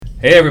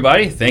Hey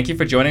everybody, thank you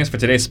for joining us for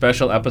today's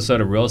special episode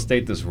of Real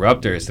Estate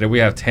Disruptors. Today we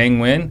have Thanh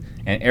Nguyen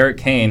and Eric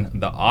Kane,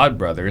 the Odd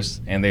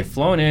Brothers, and they've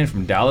flown in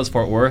from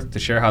Dallas-Fort Worth to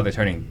share how they're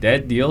turning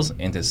dead deals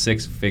into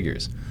six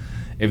figures.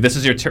 If this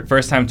is your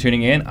first time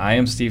tuning in, I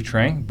am Steve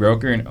Trang,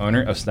 broker and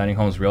owner of Stunning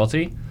Homes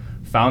Realty,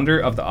 founder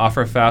of the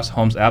OfferFast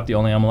Homes app, the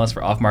only MLS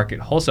for off-market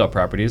wholesale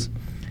properties,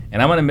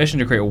 and I'm on a mission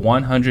to create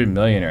 100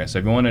 millionaires. So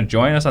if you want to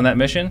join us on that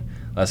mission,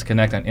 let's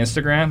connect on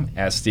Instagram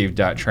at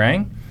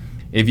steve.trang.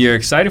 If you're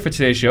excited for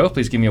today's show,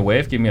 please give me a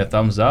wave, give me a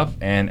thumbs up,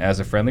 and as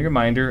a friendly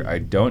reminder, I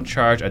don't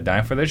charge a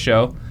dime for this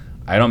show.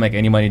 I don't make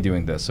any money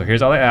doing this. So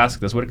here's all I ask.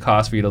 This is what it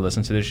costs for you to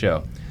listen to this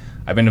show.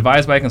 I've been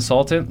advised by a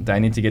consultant that I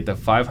need to get the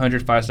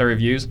 500 five-star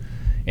reviews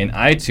in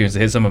iTunes to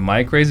hit some of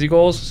my crazy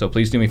goals. So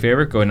please do me a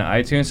favor, go into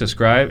iTunes,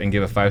 subscribe, and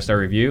give a 5-star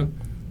review.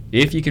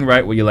 If you can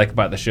write what you like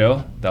about the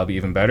show, that'll be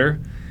even better.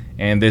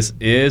 And this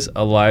is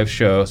a live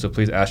show, so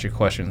please ask your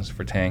questions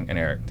for Thanh and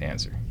Eric to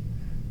answer.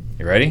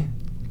 You ready?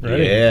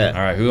 Ready? Yeah.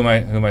 All right. Who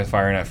am I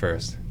firing at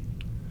first?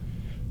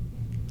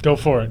 Go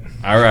for it.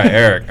 All right,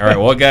 Eric. All right.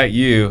 What got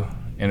you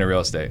into real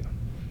estate?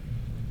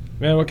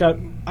 Man,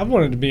 I've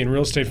wanted to be in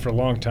real estate for a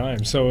long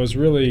time. So it was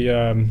really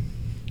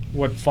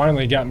what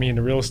finally got me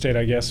into real estate,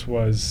 I guess,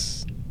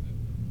 was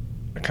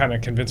I kind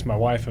of convinced my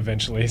wife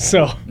eventually.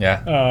 So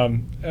Yeah.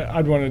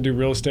 I'd wanted to do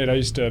real estate. I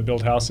used to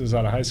build houses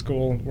out of high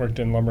school, worked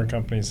in lumber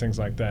companies, things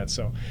like that.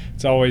 So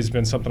it's always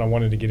been something I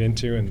wanted to get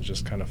into, and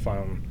just kind of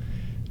found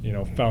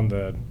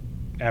the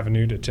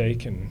avenue to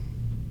take, and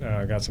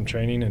got some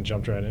training and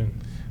jumped right in.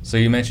 So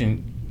you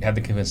mentioned you had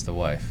to convince the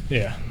wife.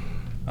 Yeah.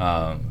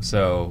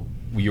 So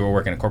you were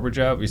working a corporate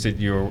job. You said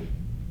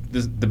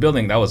the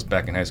building, that was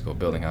back in high school,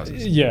 building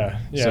houses. Yeah.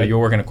 So you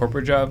were working a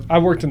corporate job? I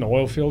worked in the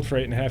oil field for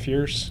 8.5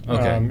 years.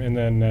 Okay. And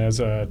then as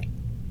a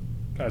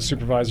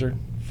supervisor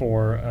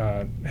for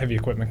a heavy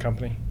equipment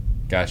company.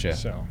 Gotcha.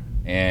 So.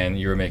 And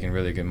you were making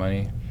really good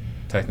money?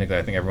 Technically,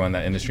 I think everyone in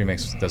that industry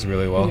does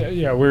really well.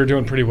 Yeah, we were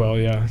doing pretty well,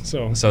 yeah.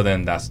 So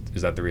then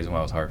is that the reason why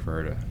it was hard for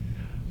her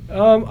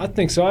to? I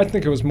think so. I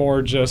think it was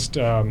more just,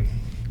 how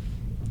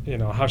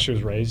she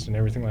was raised and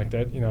everything like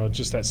that.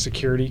 Just that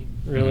security,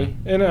 really.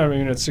 Mm-hmm. And I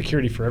mean, it's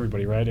security for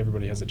everybody, right?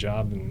 Everybody has a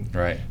job, and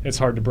Right. It's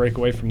hard to break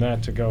away from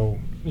that to go,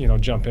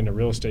 jump into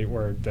real estate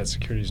where that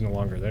security is no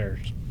longer there.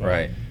 But,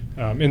 Right.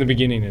 In the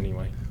beginning,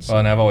 anyway. So. Well,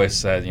 and I've always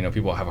said,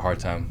 people have a hard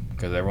time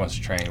because everyone's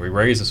trained. We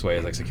raised this way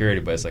as like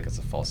security, but it's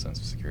a false sense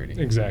of security.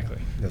 Exactly.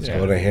 That's yeah.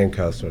 why the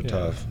handcuffs are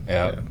tough.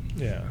 Yeah.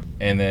 Yeah.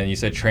 And then you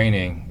said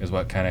training is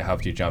what kind of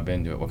helped you jump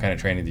into it. What kind of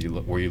training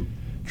were you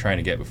trying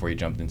to get before you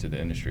jumped into the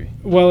industry?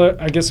 Well,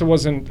 I guess it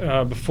wasn't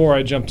before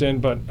I jumped in,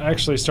 but I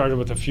actually started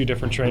with a few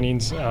different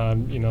trainings. Some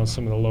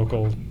of the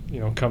local,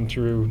 come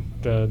through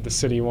the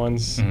city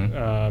ones,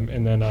 Mm-hmm.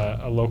 and then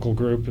a local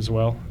group as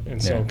well.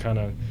 And so kind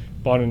of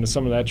bought into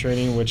some of that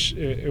training, which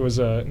it was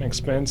an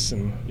expense,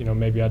 and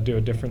maybe I'd do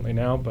it differently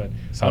now, but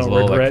Sounds I don't a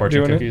little like regret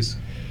fortune doing cookies.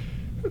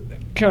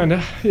 Kind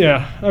of,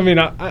 yeah. I mean,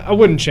 I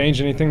wouldn't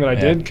change anything that I Yeah.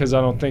 did, because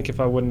I don't think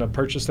if I wouldn't have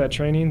purchased that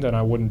training, then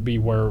I wouldn't be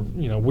where,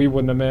 we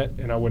wouldn't have met,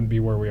 and I wouldn't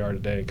be where we are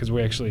today, because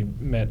we actually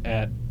met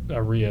at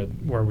RIA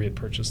where we had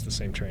purchased the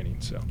same training.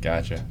 So.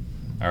 Gotcha.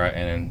 All right,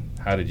 and then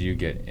how did you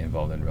get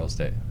involved in real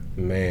estate?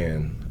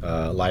 Man,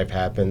 life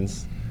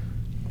happens,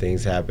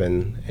 things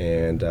happen,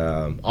 and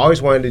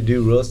always wanted to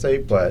do real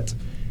estate, but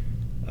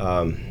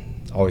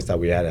always thought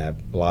we had to have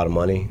a lot of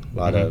money, a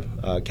lot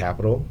of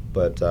capital,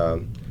 but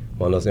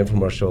one of those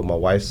infomercials my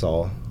wife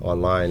saw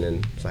online,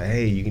 and it's like,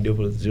 hey, you can do it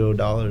with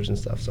 $0 and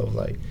stuff. So I was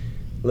like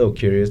a little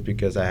curious,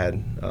 because I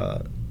had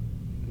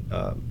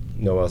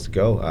nowhere else to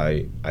go.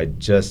 I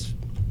just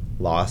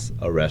lost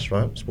a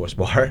restaurant, sports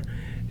bar,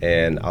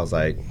 and I was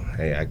like,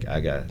 hey, I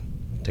got to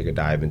take a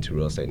dive into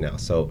real estate now.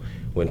 So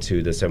went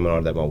to the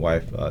seminar that my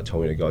wife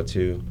told me to go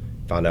to,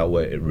 found out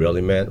what it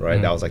really meant, right?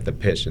 Mm-hmm. That was like the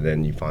pitch, and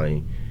then you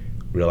finally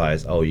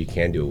realize, oh, you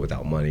can do it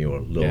without money or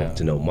little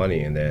to no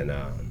money, and then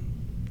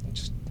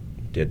just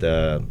did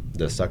the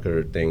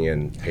sucker thing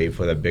and paid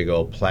for the big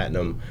old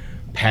platinum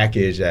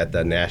package at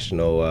the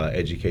National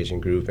Education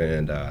Group,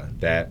 and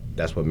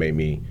that's what made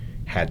me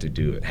had to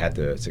do it, had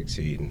to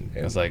succeed. And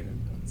It was like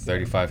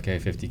 $35K,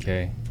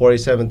 $50K?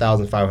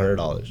 $47,500.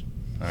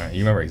 All right, you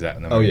remember exact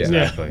number? Oh, yeah.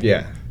 Exactly.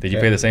 Yeah. Did you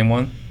pay the same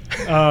one?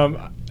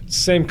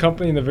 Same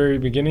company in the very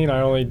beginning.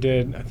 I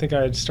think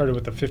I had started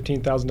with a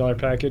 $15,000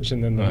 package,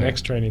 and then the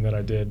next training that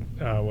I did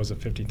was a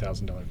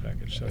 $50,000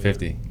 package. So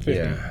 50. 50.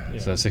 Yeah.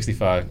 So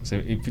 65.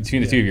 So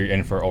between the two of you, you're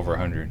in for over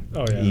 100.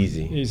 Oh yeah,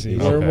 Easy.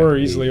 Okay. We're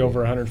easily Easy. over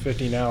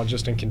 150 now,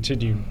 just in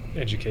continued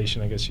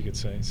education, I guess you could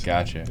say. So,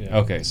 Gotcha. Yeah.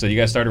 Okay, so you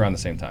guys started around the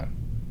same time.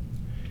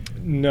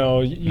 No,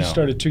 you No.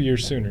 started 2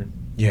 years sooner.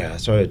 Yeah, I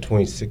started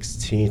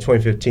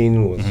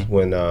 2015 was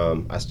when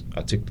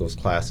I took those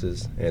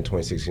classes, and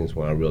 2016 is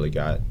when I really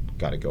got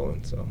it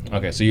going. So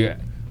Okay, so you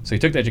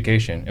took the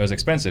education. It was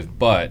expensive,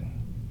 but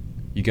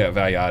you got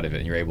value out of it,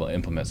 and you're able to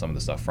implement some of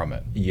the stuff from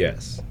it.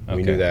 yes, we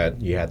Okay. knew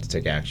that you had to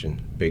take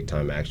action, big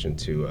time action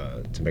to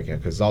make it,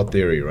 because it's all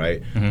theory,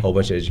 right? Mhm. Whole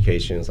bunch of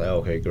education. It's like,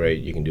 okay,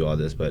 great, you can do all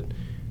this, but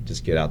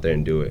just get out there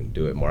and do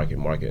it,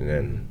 market, and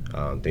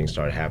then things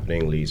started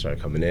happening, leads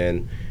started coming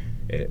in,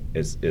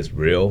 it's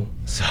real.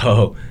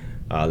 So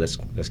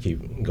let's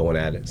keep going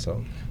at it.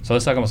 So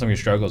let's talk about some of your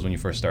struggles when you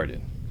first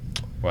started.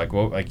 Like,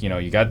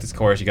 you got this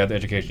course, you got the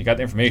education, you got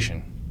the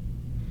information.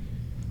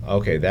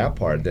 Okay, that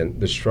part. Then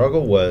the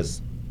struggle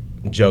was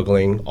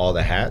juggling all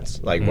the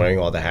hats, like wearing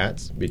all the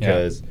hats,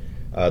 because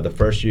the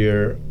first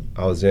year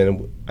I was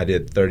in, I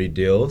did 30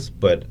 deals,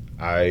 but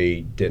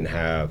I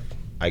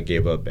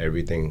gave up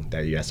everything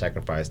that year. I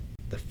sacrificed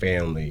the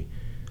family,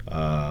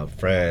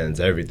 friends,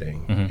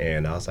 everything.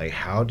 And I was like,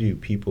 how do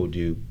people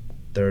do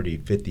 30,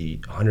 50,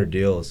 100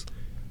 deals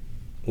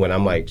when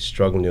I'm like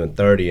struggling doing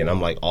 30 and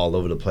I'm like all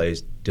over the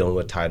place, dealing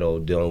with title,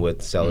 dealing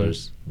with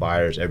sellers,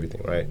 buyers,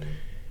 everything, right?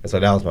 And so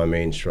that was my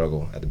main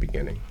struggle at the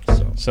beginning.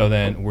 So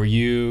then, were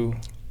you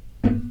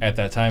at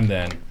that time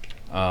then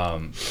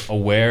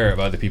aware of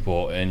other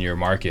people in your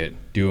market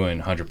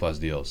doing 100+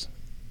 deals?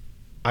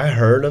 I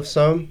heard of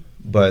some,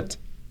 but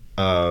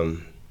I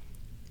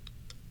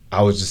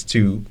was just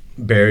too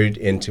buried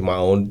into my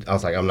own. I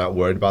was like, I'm not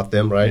worried about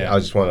them, right? I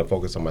just want to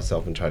focus on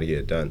myself and try to get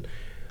it done.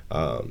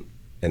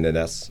 And then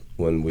that's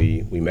when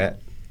we met.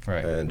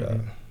 Right.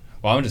 And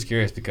well, I'm just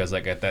curious because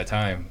like at that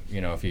time,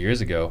 a few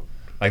years ago,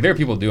 like there are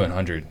people doing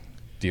 100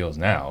 deals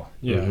now.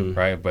 Yeah.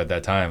 Right. But at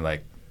that time,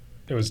 like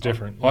it was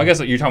different. Well, I guess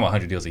you're talking about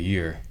 100 deals a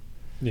year.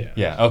 Yeah.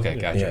 Yeah. Okay.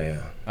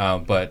 Gotcha. Yeah.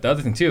 But the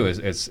other thing too is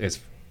it's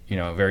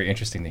very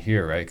interesting to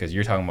hear, right? Because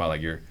you're talking about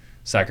like you're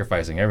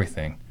sacrificing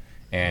everything,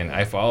 and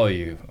I follow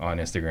you on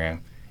Instagram,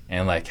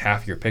 and like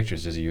half your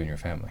pictures is you and your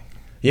family.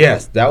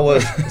 Yes, that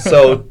was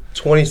so.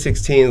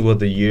 2016 was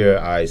the year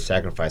I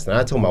sacrificed, and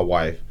I told my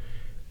wife,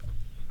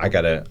 I'm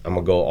gonna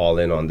go all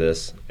in on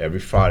this. Every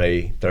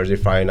Friday, Thursday,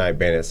 Friday night,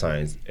 bandit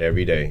signs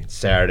every day.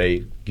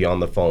 Saturday, get on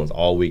the phones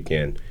all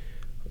weekend.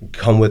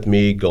 Come with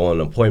me, go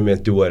on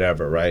appointments, do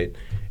whatever, right?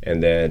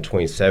 And then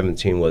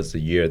 2017 was the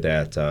year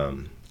that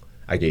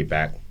I gave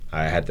back.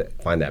 I had to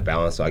find that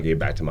balance, so I gave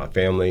back to my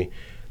family.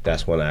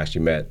 That's when I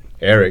actually met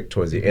Eric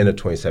towards the end of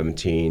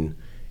 2017,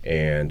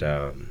 and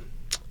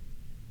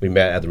we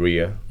met at the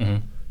RIA.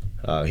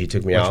 He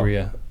took me out.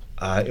 RIA?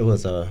 It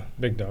was a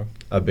Big Dog.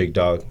 A Big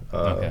Dog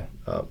Okay.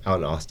 Out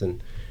in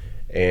Austin,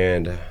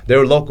 and they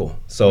were local,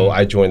 so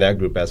I joined that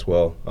group as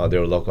well. They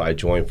were local. I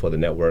joined for the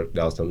network.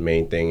 That was the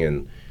main thing,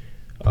 and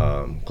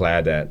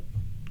glad that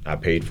I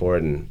paid for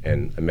it,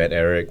 and I met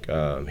Eric.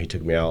 He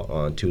took me out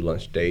on 2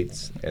 lunch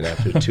dates, and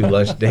after 2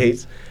 lunch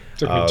dates,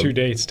 took me 2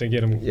 dates to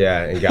get him.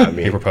 Yeah, and got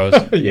me. He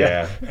proposed.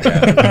 Yeah.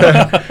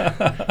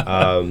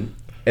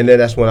 And then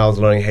that's when I was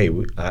learning. Hey,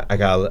 I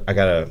gotta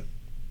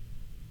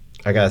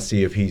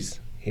see if he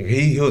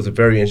was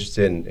very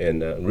interested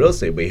in real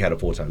estate, but he had a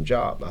full-time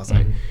job. I was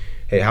like,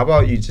 hey, how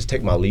about you just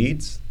take my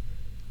leads,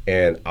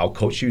 and I'll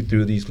coach you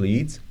through these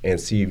leads and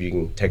see if you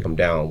can take them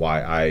down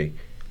while I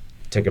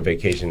take a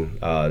vacation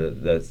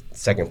the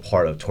second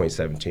part of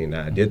 2017.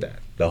 I did that.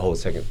 The whole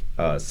second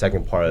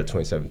part of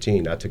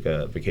 2017, I took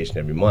a vacation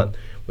every month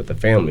with the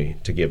family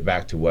to give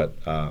back to what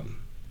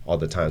all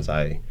the times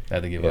I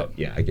had to give up.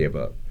 Yeah, I gave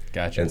up.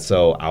 Gotcha. And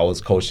so I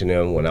was coaching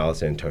him when I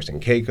was in Turks and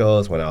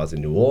Caicos, when I was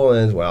in New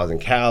Orleans, when I was in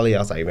Cali. I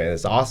was like, man,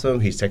 it's awesome.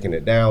 He's taking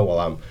it down while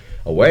I'm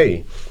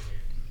away.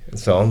 And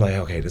so I'm like,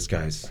 okay, this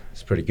guy's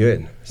pretty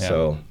good. Yeah.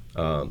 So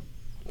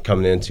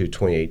coming into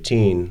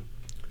 2018,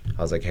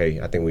 I was like,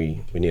 hey, I think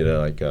we need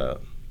to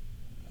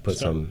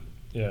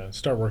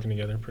start working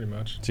together pretty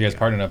much. So you guys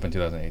partnered up in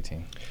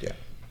 2018. Yeah.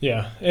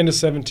 Yeah, end of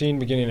 17,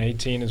 beginning of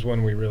 18 is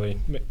when we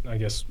really, I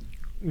guess,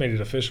 made it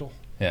official.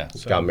 Yeah.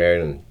 So got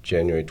married on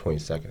January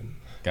 22nd.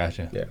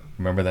 Gotcha. Yeah.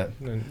 Remember that?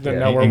 Then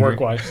now we're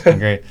work wives.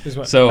 Great.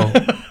 So,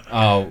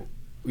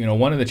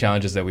 one of the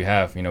challenges that we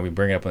have, we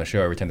bring it up on the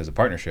show every time there's a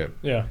partnership.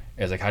 Yeah.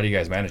 Is like, how do you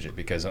guys manage it?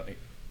 Because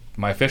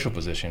my official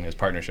position is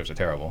partnerships are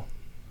terrible,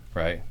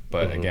 right?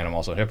 But again, I'm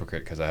also a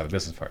hypocrite because I have a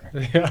business partner.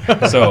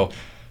 Yeah. So,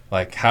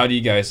 like, how do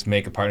you guys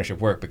make a partnership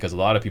work? Because a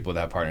lot of people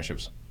that have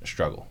partnerships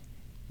struggle.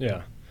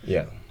 Yeah.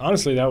 Yeah.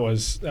 Honestly, that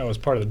was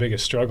part of the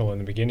biggest struggle in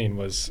the beginning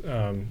was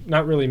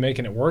not really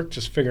making it work,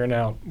 just figuring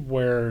out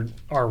where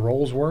our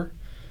roles were.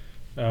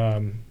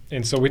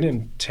 And so we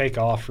didn't take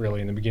off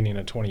really in the beginning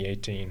of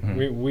 2018.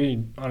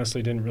 We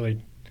honestly didn't really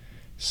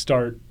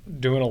start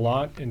doing a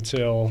lot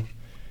until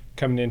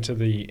coming into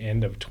the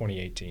end of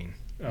 2018.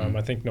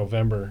 I think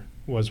November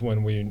was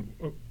when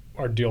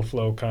our deal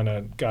flow kind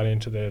of got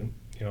into the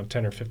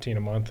 10 or 15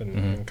 a month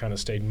and kind of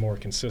stayed more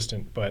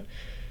consistent. But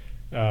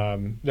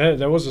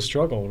that was a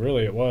struggle,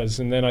 really it was.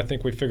 And then I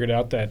think we figured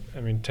out that,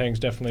 Tang's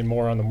definitely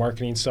more on the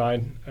marketing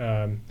side.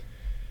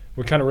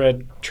 We kind of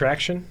read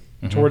traction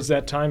towards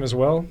that time as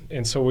well,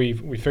 and so we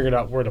figured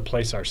out where to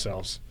place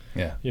ourselves.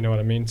 Yeah. You know what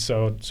I mean?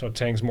 So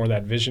Tang's more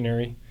that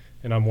visionary,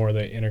 and I'm more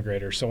the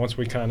integrator. So once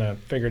we kind of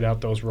figured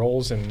out those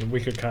roles, and we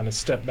could kind of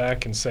step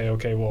back and say,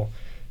 okay, well,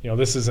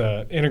 this is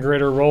a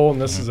integrator role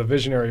and this is a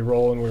visionary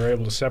role, and we were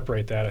able to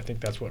separate that. I think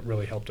that's what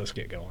really helped us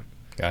get going.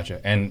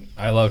 Gotcha. And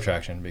I love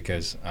traction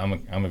because I'm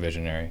a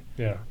visionary.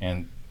 Yeah.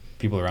 And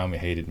people around me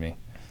hated me.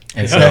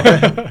 And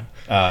so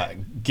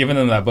giving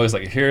them that book,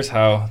 like, here's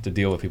how to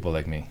deal with people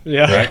like me.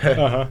 Yeah.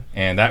 Right?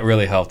 And that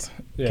really helped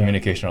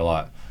communication a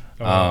lot.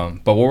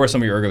 But what were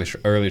some of your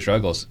early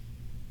struggles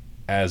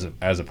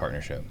as a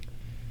partnership?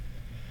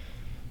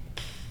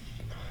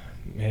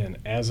 Man,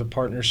 as a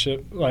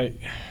partnership, like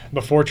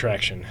before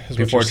traction. Is what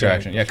Before you're saying.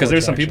 traction, yeah, because Before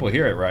there's some traction. people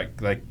here, right?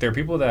 Like there are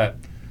people that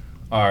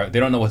they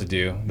don't know what to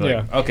do. They're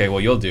like, Yeah. okay, well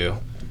you'll do.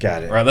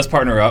 Got it. All right, let's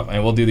partner up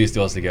and we'll do these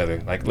deals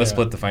together. Like let's Yeah.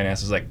 split the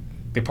finances. Like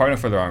they partner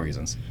for their own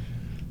reasons.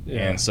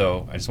 Yeah. And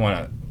so I just want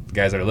to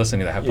guys that are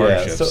listening that have Yeah,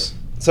 partnerships.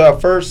 So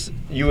at first,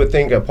 you would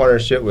think a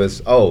partnership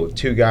was,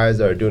 two guys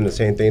that are doing the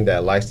same thing,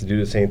 that likes to do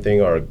the same thing,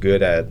 or are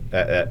good at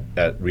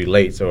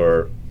relates,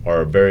 or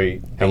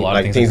very Have a lot of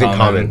like things things in in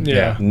common. common.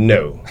 Yeah.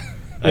 No.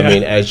 I Yeah.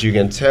 mean, as you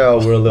can tell,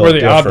 we're a little We're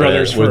the Odd different.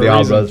 Brothers We're for the a Odd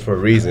reason. Brothers for a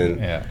reason.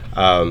 Yeah.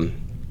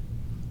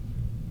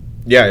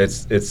 Yeah,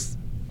 it's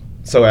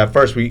so at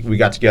first we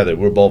got together.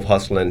 We're both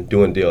hustling,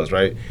 doing deals,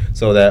 right?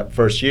 So that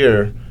first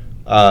year,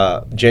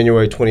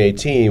 January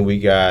 2018, we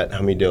got how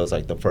many deals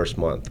like the first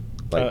month?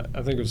 Like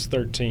I think it was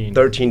 13.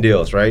 13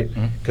 deals, right?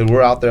 Mhm. Because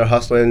we're out there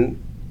hustling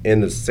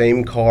in the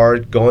same car,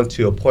 going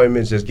to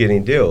appointments, just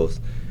getting deals.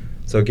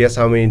 So guess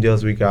how many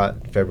deals we got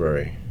in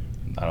February?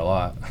 Not a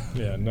lot.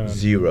 Yeah, none.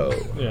 0.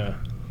 Yeah.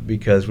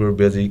 Because we're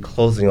busy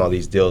closing all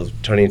these deals,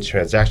 turning to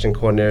transaction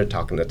coordinator,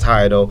 talking to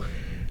title,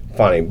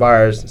 finding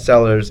buyers,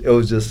 sellers. It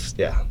was just,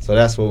 yeah. So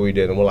that's what we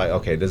did. And we're like,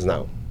 okay, this is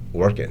not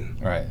working,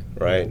 Right.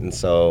 right? And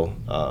so,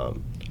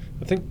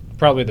 I think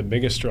probably the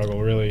biggest struggle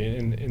really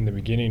in the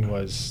beginning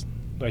was,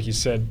 like you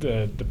said,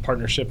 the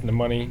partnership and the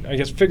money. I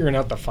guess figuring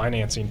out the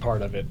financing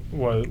part of it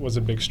was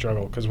a big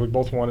struggle because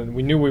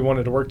we knew we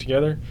wanted to work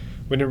together.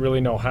 We didn't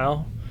really know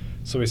how.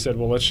 So we said,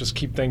 well, let's just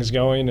keep things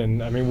going.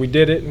 And I mean, we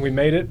did it and we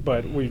made it,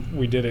 but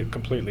we did it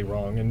completely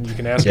wrong. And you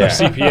can ask Yeah. our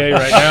CPA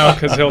right now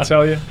because he'll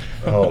tell you.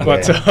 oh,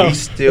 But, man. He's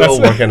still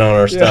that's- working on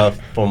our yeah. stuff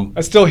from,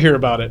 I still hear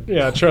about it.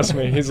 Yeah, trust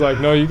me. He's like,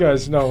 no, you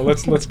guys, no,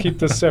 let's keep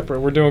this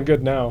separate. We're doing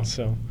good now.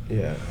 So.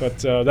 yeah. But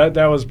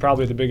that was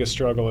probably the biggest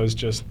struggle, is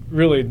just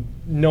really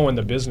knowing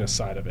the business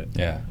side of it.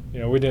 Yeah. You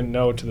know, we didn't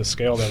know to the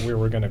scale that we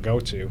were going to go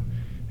to.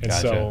 And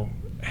Gotcha. so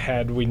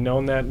had we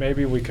known that,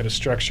 maybe we could have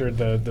structured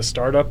the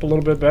startup a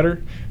little bit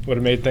better, would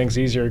have made things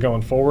easier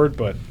going forward.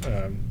 But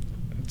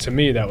to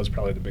me, that was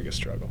probably the biggest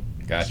struggle.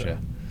 Gotcha.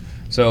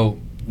 So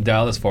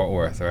Dallas Fort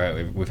Worth, all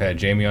right? We've had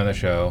Jamie on the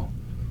show.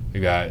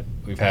 We've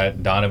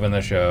had Donovan on the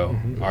show.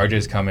 Mhm.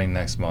 RJ's coming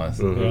next month.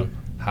 Mhm. Yeah.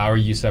 How are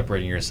you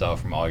separating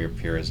yourself from all your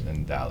peers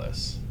in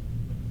Dallas?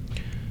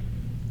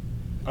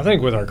 I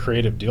think with our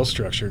creative deal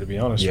structure, to be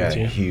honest Yeah,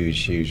 with you.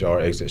 huge.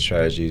 Our exit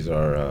strategies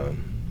are,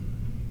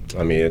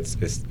 I mean, it's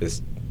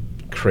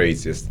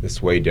crazy.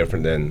 It's way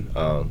different than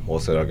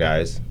most of our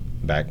guys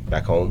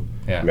back home.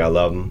 Yeah. I mean, I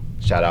love them.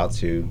 Shout out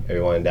to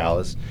everyone in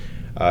Dallas.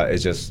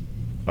 It's just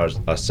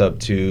our sub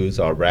twos,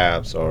 our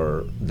wraps,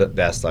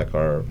 that's like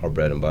our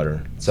bread and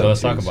butter. So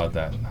let's talk Sub-twos. about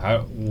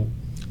that.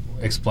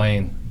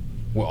 Explain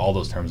what all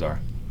those terms are.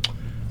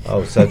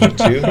 Oh, subject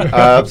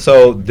to.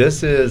 So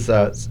this is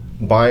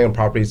buying a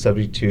property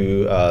subject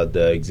to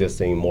the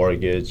existing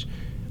mortgage,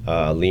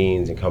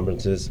 liens,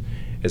 encumbrances.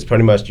 It's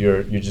pretty much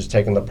you're just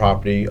taking the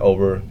property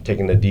over,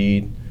 taking the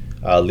deed,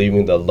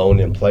 leaving the loan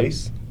in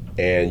place,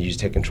 and you just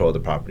take control of the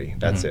property.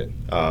 That's it.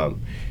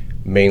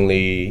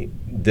 Mainly,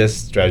 this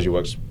strategy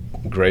works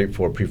great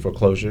for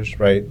pre-foreclosures,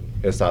 right?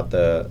 It's not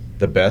the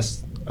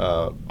best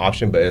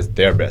option, but it's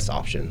their best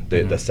option,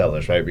 the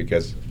sellers, right?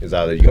 Because it's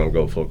either you're going to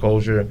go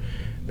foreclosure,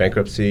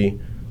 bankruptcy,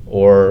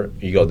 or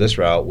you go this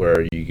route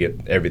where you get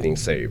everything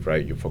saved,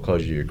 right? Your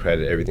foreclosure, your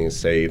credit, everything's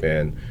saved,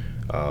 and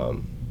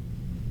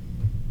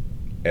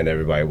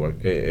everybody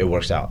it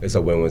works out. It's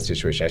a win-win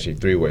situation, actually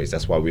 3 ways.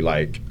 That's why we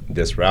like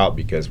this route,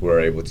 because we're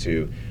able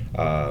to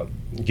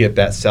get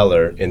that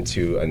seller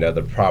into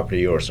another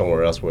property or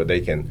somewhere else where they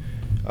can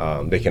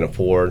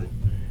afford.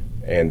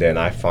 And then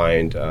I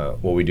find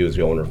what we do is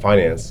we owner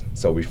finance.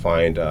 So we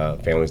find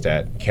families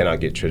that cannot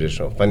get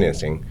traditional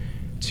financing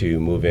to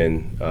move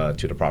in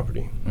to the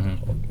property.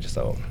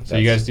 So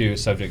you guys do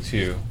subject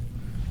to.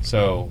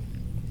 So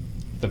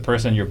the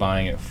person you're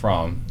buying it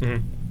from,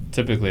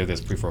 typically if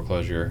there's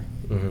pre-foreclosure,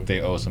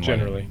 they owe some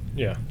Generally, money.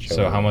 yeah.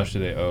 So how much do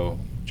they owe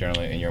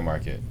generally in your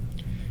market?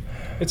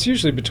 It's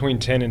usually between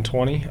 10 and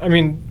 20. I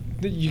mean,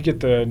 you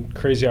get the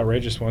crazy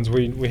outrageous ones.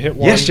 We hit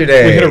one.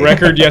 Yesterday. We hit a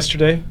record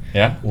yesterday.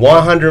 Yeah?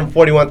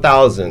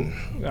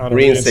 141,000 on a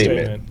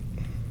reinstatement.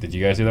 Did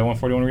you guys do that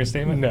 141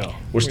 reinstatement? No.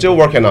 We're still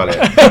working on it.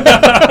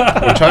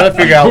 We're trying to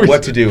figure out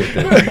what to do with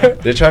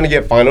it. They're trying to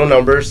get final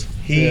numbers.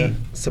 He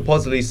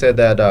supposedly said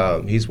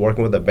that he's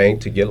working with a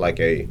bank to get like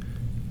a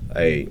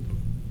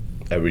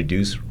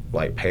reduced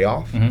like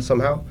payoff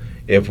somehow.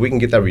 If we can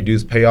get that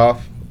reduced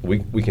payoff, we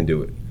can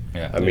do it.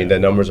 Yeah. I mean, the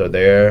numbers are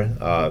there.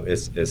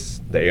 It's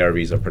the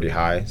ARVs are pretty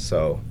high,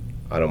 so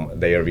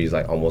the ARV is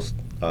like almost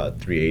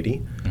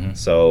 380.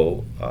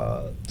 So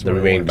the where it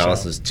remaining works balance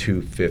out. is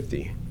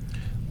 250.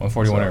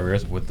 141 So-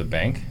 arrears with the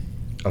bank?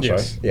 I'm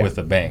Yes. sorry. Yeah. With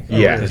the bank.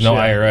 Yeah. There's no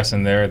Yeah. IRS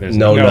in there. There's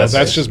No, No, that's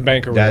that's just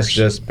bank That's arrears.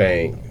 just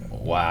bank.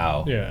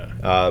 Wow. Yeah.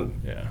 Yeah.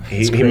 It's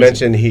He crazy.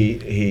 mentioned he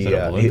Is it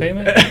a balloon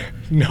payment?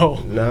 No.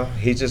 No,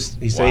 he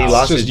said Wow. he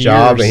lost It's his just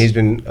job years. and he's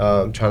been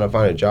trying to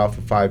find a job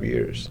for 5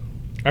 years.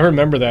 I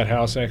remember that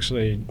house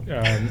actually.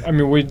 I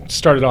mean, we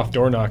started off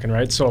door knocking,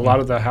 right? So a lot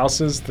of the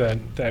houses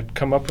that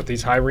come up with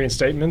these high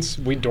reinstatements,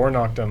 we door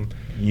knocked them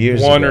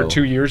Years one ago. or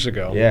 2 years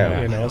ago.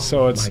 Yeah. you know,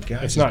 so it's My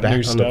gosh, it's not back new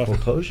on stuff. the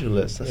foreclosure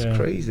list. That's Yeah.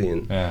 crazy.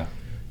 And Yeah.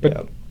 But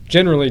yeah.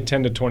 generally,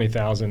 10 to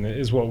 20,000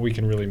 is what we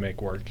can really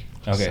make work.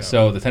 Okay,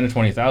 so the 10 to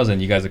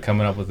 20,000, you guys are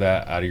coming up with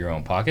that out of your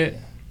own pocket?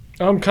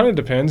 Kind of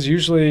depends.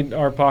 Usually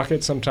our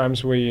pocket.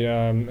 Sometimes we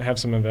have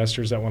some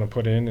investors that want to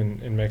put in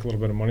and make a little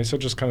bit of money. So it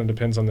just kind of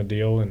depends on the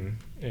deal and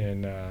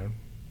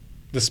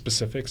the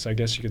specifics, I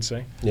guess you could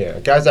say. Yeah,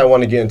 guys that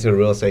want to get into the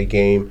real estate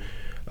game,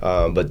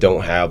 but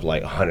don't have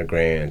like 100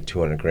 grand,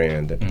 200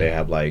 grand. They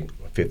have like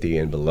 50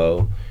 and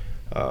below.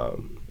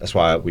 That's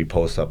why we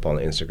post up on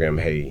Instagram,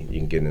 hey, you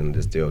can get into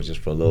this deal just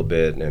for a little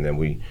bit, and then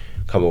we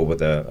come up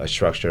with a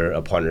structure,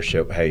 a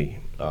partnership. Hey,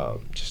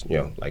 just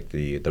like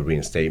the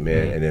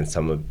reinstatement, and then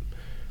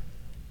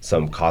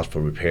some cost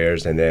for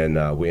repairs, and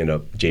then we end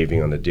up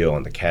JVing on the deal,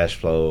 on the cash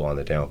flow, on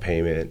the down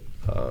payment.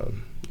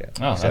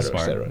 That's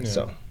smart. Et cetera. Yeah.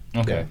 So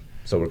Okay. yeah.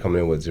 So we're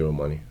coming in with zero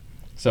money.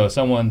 So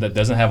someone that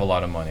doesn't have a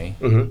lot of money,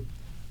 Mm-hmm.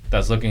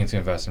 that's looking to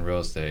invest in real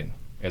estate,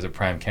 is a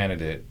prime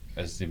candidate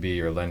as to be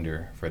your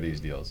lender for these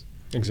deals.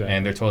 Exactly.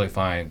 And they're totally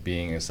fine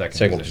being a second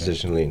Second position.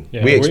 position lien.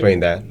 Yeah, we we-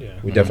 explained that. yeah.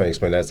 We definitely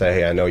explained that. Say,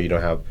 hey, I know you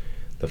don't have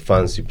the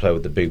funds to play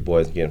with the big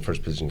boys and get in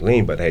first position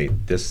lien, but hey,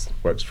 this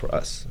works for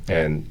us Yeah.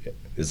 and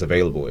is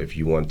available if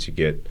you want to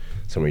get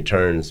some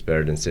returns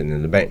better than sitting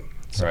in the bank.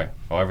 So, Right.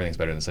 Well, everything's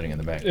better than sitting in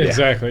the bank.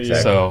 Exactly. Yeah.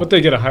 So- but they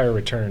get a higher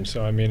return.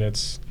 So I mean,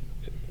 it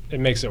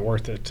makes it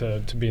worth it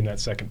to be in that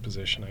second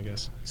position, I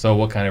guess. So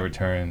what kind of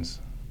returns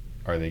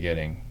are they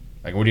getting?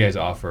 Like, what do you guys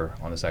offer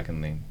on the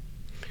second lien?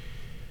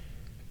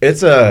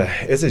 It's a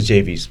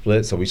JV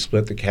split, so we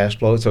split the cash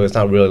flow. So it's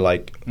not really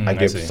like I I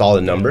give see.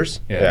 solid numbers.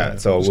 Yeah.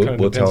 So Just kinda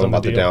we'll tell depends them on the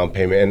about the deal. down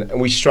payment, and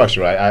we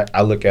structure. Right.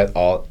 I look at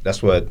all.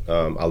 That's what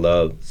I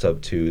love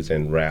sub twos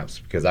and wraps,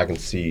 because I can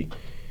see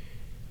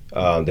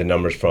the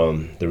numbers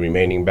from the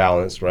remaining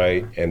balance,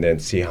 right, and then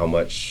see how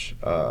much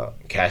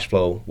cash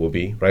flow will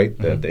be, right,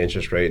 the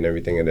interest rate and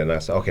everything, and then I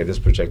say, okay, this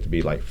projected to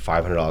be like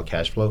 $500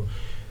 cash flow.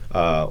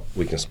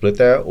 We can split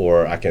that,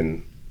 or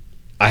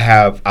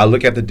I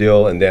look at the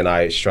deal and then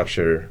I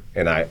structure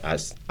and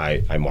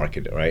I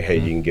market it, right? Hey,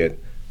 you can get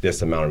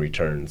this amount of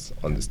returns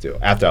on this deal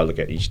after I look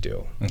at each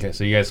deal. Okay,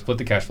 so you guys split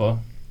the cash flow,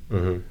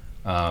 Mm-hmm.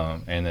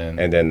 And then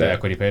the- the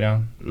equity pay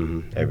down.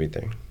 Mm-hmm.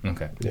 Everything.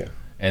 Okay, Yeah.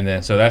 and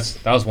then so that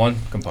was one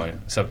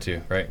component, sub two,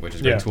 right, which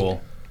is a great Yeah.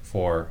 tool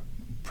for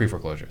pre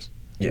foreclosures.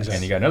 Yes.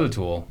 And you got another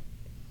tool.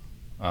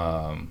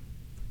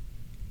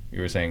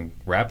 You were saying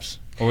wraps.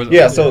 What was it?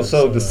 Yeah. Yeah, So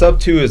so the sub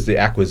two is the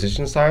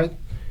acquisition side.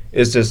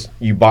 It's just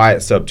you buy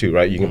it sub two,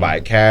 right? You can buy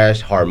it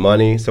cash, hard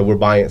money. So we're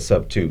buying it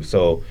sub two.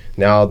 So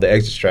now the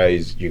exit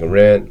strategies: you can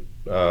rent,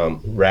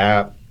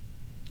 wrap,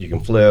 you can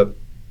flip,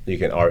 you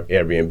can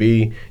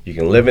Airbnb, you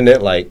can live in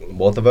it. Like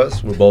both of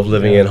us, we're both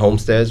living in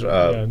homesteads,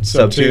 sub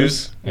sub-twos.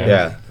 twos. Yeah.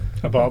 Yeah.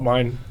 I bought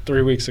mine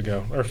 3 weeks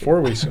ago or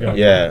 4 weeks ago.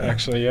 Yeah.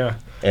 Actually, yeah.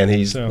 And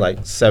he's So- like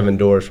 7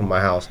 doors from my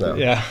house now.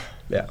 Yeah.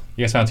 Yeah.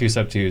 You guys found two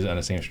sub twos on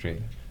the same street.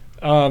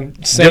 Same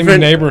Different-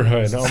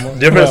 neighborhood. Almost.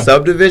 Different Yeah.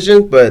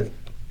 subdivisions, but a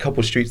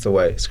couple streets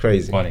away. It's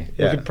crazy. Funny.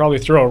 We Yeah. could probably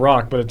throw a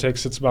rock, but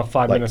it's about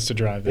 5 Like- minutes to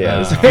drive. Yeah,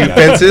 there's a okay. few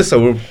fences,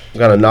 so we're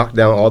gonna knock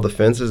down all the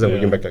fences and we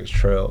Yeah. can make like a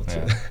trail.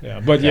 Yeah. Yeah,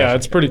 but yeah, Gotcha.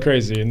 it's pretty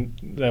crazy and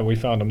that we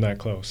found them that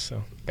close.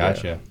 So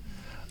Gotcha.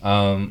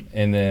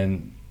 And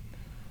then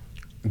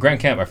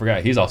Grant Kemp, I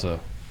forgot. He's also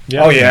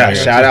yeah. Oh yeah, Yeah.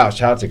 shout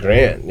out to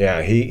Grant.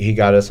 Yeah, he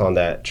got us on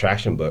that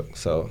traction book.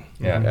 So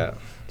Yeah. yeah.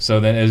 So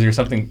then, is there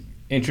something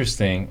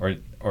interesting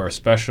or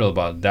special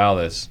about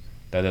Dallas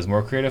that does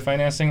more creative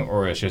financing,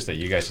 or it's just that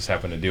you guys just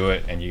happen to do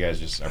it and you guys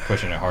just are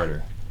pushing it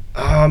harder?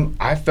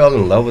 I fell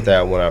in love with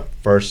that when I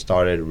first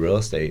started real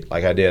estate.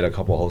 Like I did a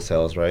couple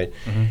wholesales, right?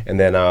 And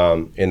then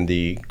in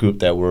the group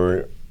that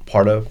we're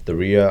part of, the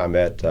RIA, I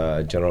met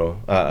a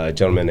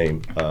gentleman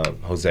named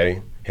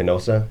Jose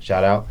Hinosa.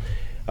 Shout out.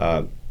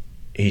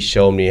 He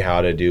showed me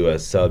how to do a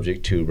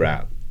subject to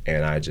wrap,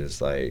 and I just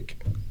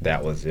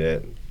that was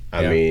it.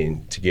 I Yeah.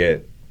 mean, to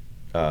get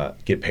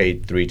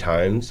paid 3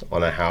 times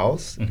on a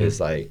house is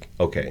like,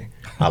 okay,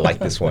 I like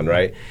this one,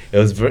 right?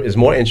 It's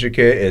more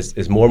intricate,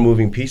 it's more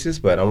moving pieces,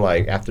 but I'm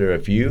like, after a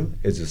few,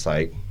 it's just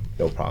like,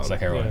 no problem. It's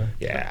like heroin.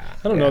 Yeah.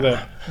 I don't know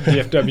that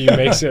DFW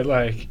makes it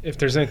like if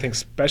there's anything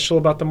special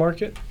about the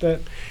market that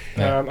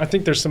Yeah. I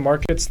think there's some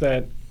markets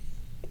that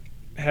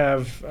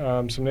have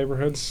some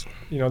neighborhoods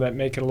that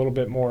make it a little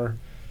bit more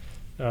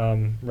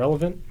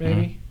relevant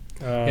maybe.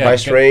 Yeah.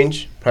 Price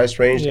range,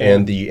 Yeah.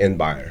 and the end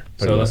buyer.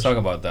 So let's talk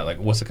about that. Like,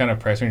 what's the kind of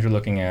price range you're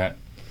looking at,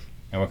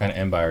 and what kind of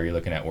end buyer are you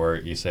looking at where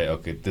you say,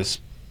 okay, this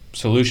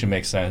solution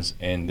makes sense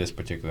in this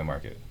particular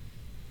market?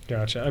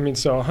 Gotcha. I mean,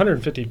 so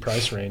 150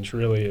 price range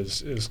really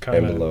is kind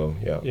and of below,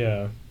 yeah.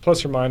 Yeah,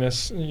 plus or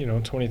minus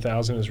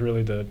 20,000 is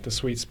really the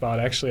sweet spot.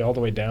 Actually, all the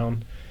way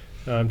down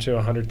to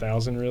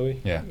 100,000 really.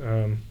 Yeah.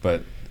 Um,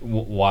 But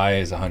why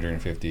is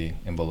 150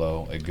 and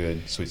below a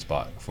good sweet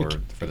spot for this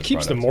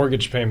Keeps the product?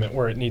 mortgage payment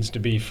where it needs to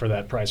be for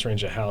that price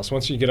range of house.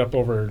 Once you get up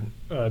over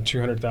a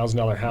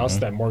 $200,000 house,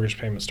 that mortgage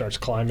payment starts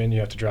climbing. You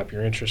have to drop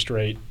your interest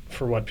rate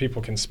for what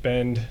people can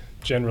spend.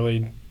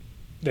 Generally,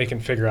 they can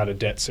figure out a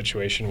debt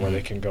situation where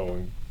they can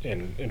go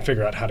and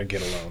figure out how to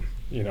get a loan.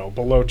 You know,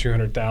 below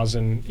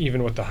 200,000,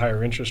 even with the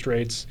higher interest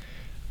rates,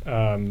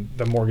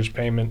 the mortgage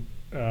payment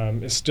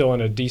is still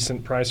in a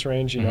decent price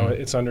range. You know,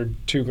 it's under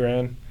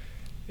 $2,000,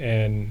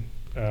 and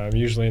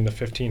usually in the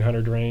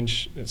 1,500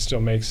 range. It still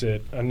makes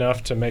it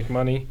enough to make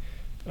money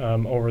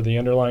over the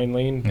underlying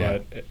lien,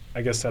 but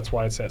I guess that's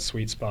why it's that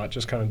sweet spot.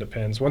 Just kind of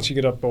depends. Once you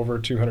get up over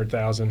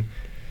 200,000,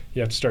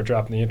 you have to start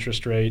dropping the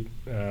interest rate.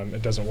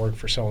 It doesn't work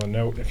for selling a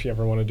note if you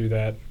ever want to do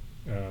that.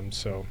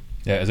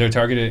 Is there a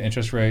targeted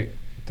interest rate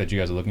that you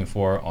guys are looking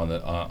for on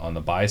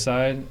the buy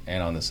side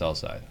and on the sell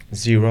side?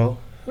 0.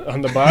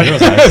 On the buy,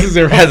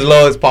 Zero. As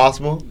low as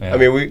possible. Yeah. I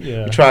mean,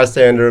 we try to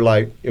stay under,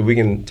 like, if we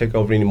can take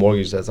over any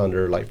mortgage that's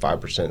under like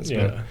 5%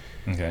 spread.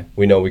 Okay.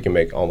 We know we can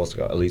make almost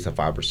at least a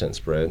 5%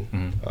 spread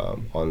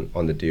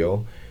on the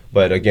deal.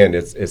 But again,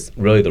 it's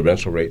really the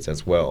rental rates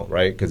as well,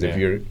 right? Because if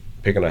you're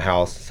picking a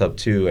house sub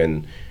 2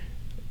 and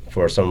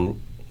for some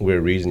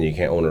weird reason you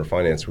can't own or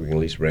finance, we can at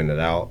least rent it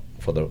out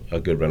for a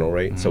good rental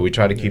rate. So we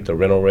try to keep the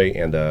rental rate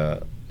and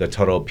the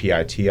total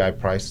PITI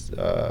price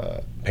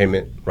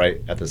payment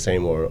right at the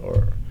same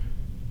or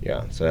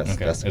so that's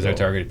Okay. that's the Is there a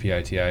goal. targeted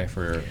PITI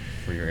for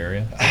your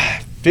area?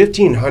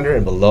 1,500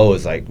 and below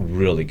is like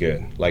really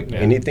good. Like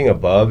anything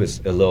above is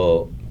a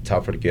little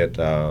tougher to get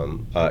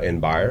in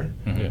buyer.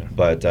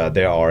 But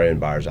there are in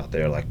buyers out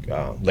there. Like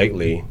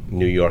lately,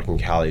 New York and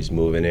Cali's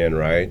moving in,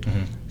 right?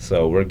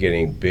 So we're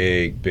getting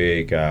big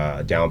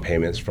down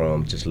payments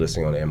from just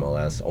listing on the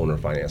MLS, owner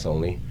finance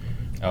only.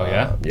 Oh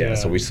yeah? Yeah.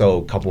 So we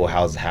sold a couple of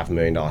houses,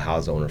 $500,000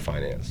 house owner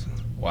finance.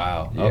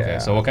 Wow. Yeah. Okay.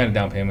 So what kind of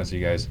down payments are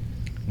you guys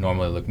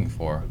normally looking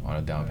for on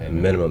a down payment?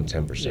 Minimum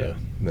 10%. Yeah.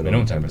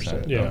 Minimum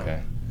 10%. Yeah.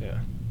 Okay. Yeah.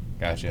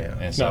 Gotcha. Yeah.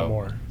 And Not so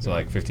more. So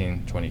like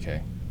 15,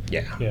 20K.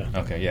 Yeah. Yeah.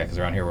 Okay. Yeah. Because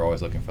around here we're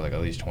always looking for like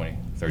at least 20,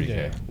 30K.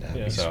 Yeah.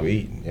 That'd be So-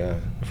 sweet. Yeah.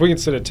 If we can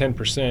sit at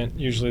 10%,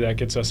 usually that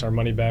gets us our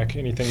money back,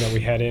 anything that we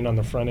had in on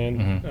the front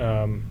end.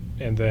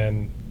 And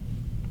then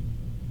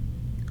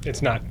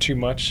it's not too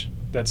much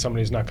that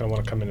somebody's not going to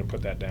want to come in and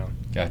put that down.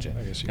 Gotcha.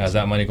 I guess you Now could is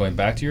that money going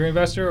back to your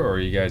investor, or are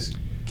you guys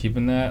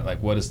keeping that?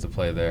 Like, what is the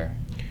play there?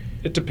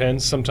 It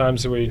depends.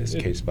 Sometimes It's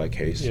case by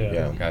case. Yeah.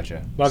 Yeah. Gotcha.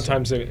 a lot of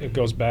times it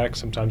goes back.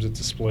 Sometimes it's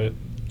a split.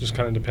 Just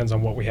kind of depends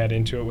on what we had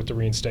into it with the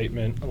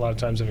reinstatement. A lot of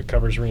times if it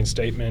covers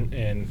reinstatement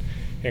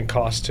and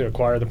costs to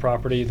acquire the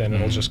property, then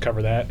it'll just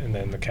cover that, and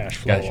then the cash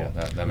flow. Gotcha.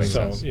 That makes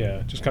sense.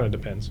 Yeah, just kind of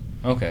depends.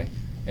 Okay.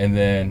 And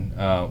then,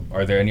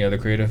 are there any other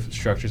creative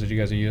structures that you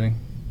guys are using?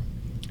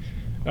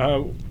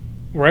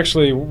 We're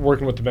actually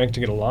working with the bank to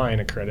get a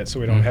line of credit, so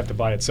we don't have to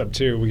buy it sub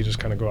 2. We can just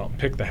kind of go out and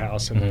pick the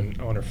house and then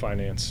owner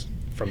finance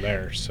from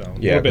there. So a Yeah, little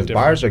bit because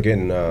different. buyers are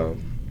getting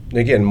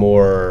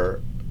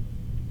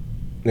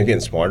they're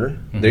getting smarter.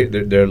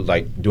 They're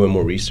like doing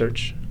more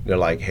research. They're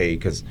like, hey,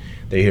 because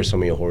they hear so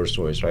many horror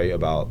stories, right,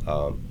 about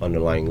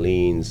underlying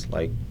liens,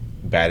 like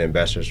bad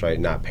investors, right,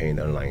 not paying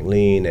the underlying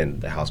lien,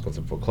 and the house goes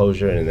to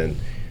foreclosure, and then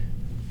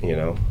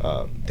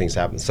things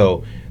happen.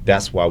 So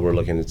that's why we're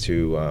looking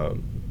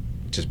into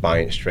just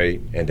buying it straight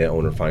and then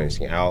owner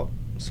financing out,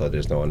 so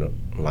there's no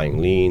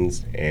underlying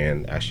liens,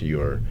 and actually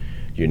your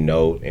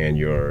note and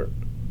your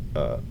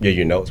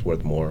note's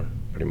worth more,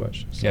 pretty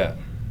much. So. Yeah.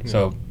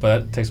 So, but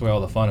that takes away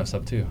all the fun of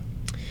sub 2.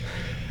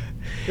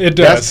 It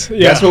does.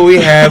 That's what we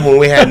had when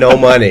we had no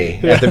money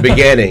at the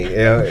beginning. You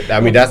know? I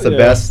mean, that's the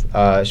best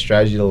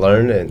strategy to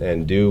learn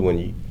and do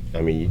when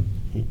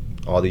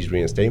all these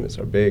reinstatements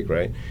are big,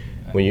 right?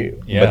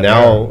 But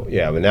now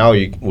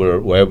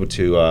we're able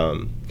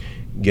to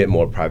get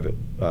more private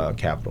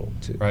capital.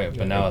 Right,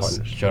 but now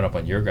it's showing up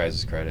on your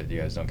guys' credit.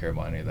 You guys don't care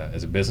about any of that.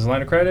 Is it a business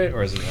line of credit,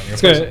 or is it on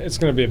your It's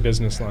going to be a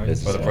business line.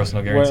 Business or the line.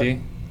 personal guarantee?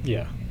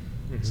 Yeah.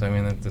 So, I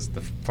mean, that's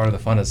the part of the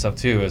fun of sub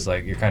 2 is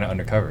like you're kind of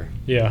undercover.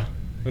 Yeah.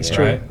 That's Yeah.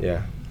 true. Right.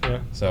 Yeah. Yeah.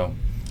 So,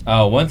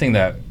 one thing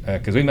that,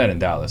 because we met in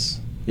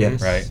Dallas,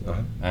 Yes. right?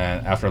 Uh-huh.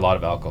 And after a lot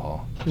of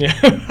alcohol. Yeah.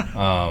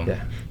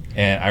 Yeah.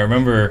 And I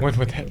remember. When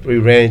would that be? We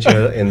ran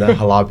into in the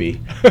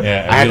lobby.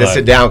 Yeah, I had to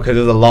sit down because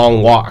it was a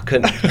long walk. I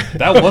couldn't.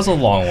 That was a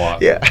long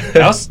walk. Yeah.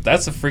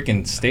 That's a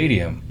freaking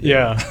stadium.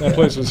 Yeah, that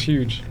place was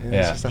huge. It's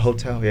Yeah. just a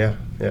hotel. Yeah.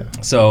 Yeah.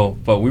 So,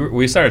 but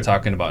we started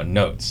talking about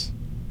notes,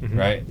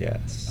 right?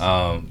 Yes.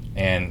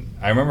 And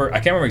I can't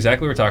remember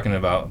exactly what we were talking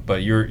about,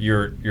 but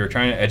you're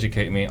trying to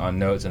educate me on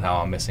notes and how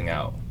I'm missing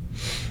out.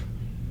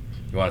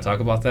 You want to talk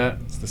about that?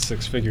 It's the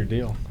 6-figure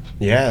deal.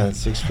 Yeah,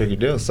 6-figure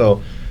deal.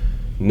 So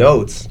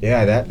notes,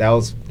 yeah,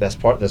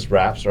 that's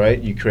wraps, right?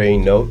 You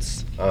creating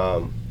notes,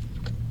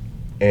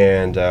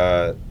 and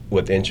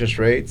with interest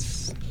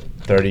rates,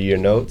 30-year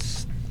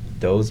notes,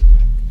 those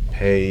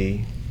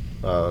pay.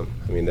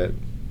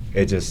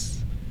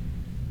 It's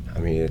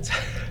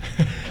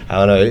I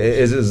don't know.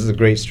 This is a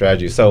great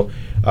strategy. So,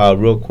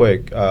 real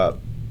quick, a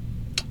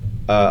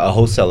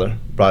wholesaler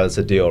brought us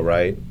a deal,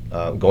 right?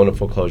 Going to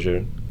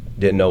foreclosure.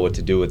 didn't know what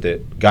to do with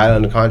it, got it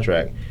under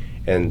contract,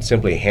 and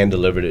simply hand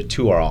delivered it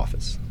to our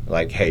office.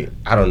 Like, hey,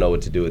 I don't know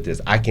what to do with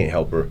this. I can't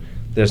help her.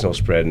 There's no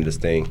spread in this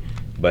thing,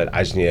 but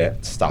I just need to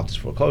stop this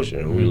foreclosure.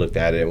 And we looked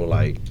at it and we're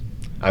like,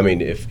 I mean,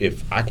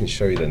 if I can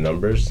show you the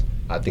numbers,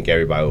 I think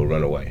everybody will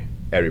run away.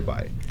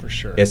 Everybody. For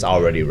sure. It's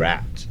already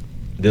wrapped.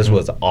 This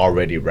was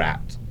already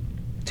wrapped.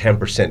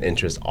 10%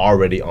 interest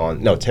already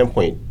on, no,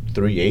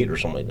 10.38 or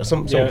something like that.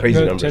 Some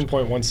crazy numbers.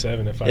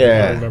 10.17 if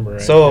I remember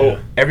right.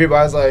 So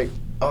everybody's like,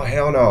 oh,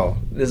 hell no.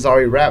 This is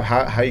already wrapped.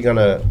 How are you going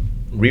to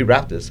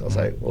rewrap this? I was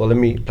like, well, let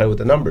me play with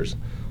the numbers.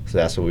 So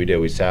that's what we did.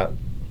 We sat,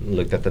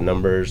 looked at the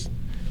numbers,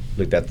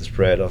 looked at the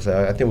spread. I was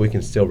like, I think we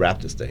can still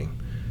wrap this thing.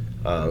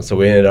 So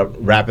we ended up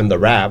wrapping the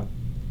wrap.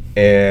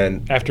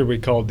 And after we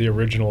called the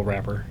original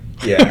rapper.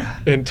 Yeah.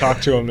 And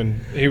talked to him,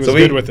 and he was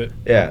good with it.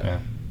 Yeah.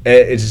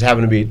 It just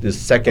happened to be the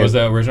second. Was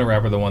the original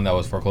rapper the one that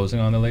was foreclosing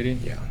on the lady?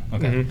 Yeah.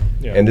 Okay.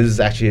 Mm-hmm. Yeah. And this is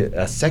actually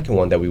a second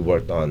one that we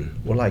worked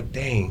on. We're like,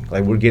 dang,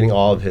 like we're getting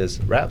all of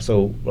his rap.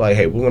 So we're like,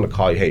 hey, we're gonna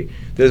call you. Hey,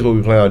 this is what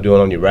we plan on doing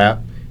on your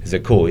rap. Is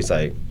it cool? He's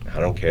like, I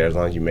don't care as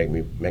long as you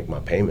make my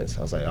payments.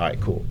 I was like, all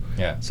right, cool.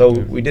 Yeah. So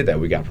we did that.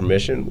 We got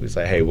permission. We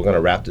said, hey, we're gonna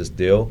wrap this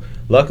deal.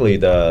 Luckily,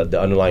 the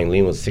underlying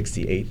lien was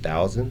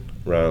 $68,000,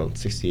 around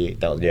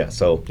 $68,000. Yeah.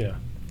 So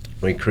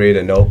we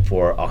created a note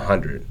for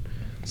 $100.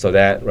 So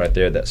that right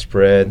there, that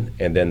spread,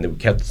 and then we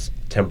kept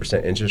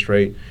 10% interest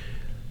rate.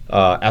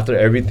 After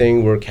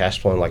everything, we're cash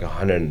flowing like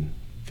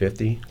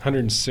 150,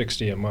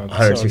 160 a month.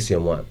 160 a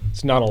month.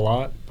 It's not a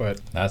lot, but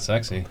that's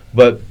sexy.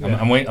 But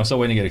I'm still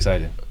waiting to get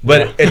excited.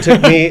 But it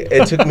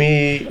took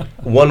me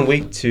 1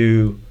 week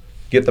to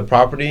get the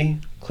property,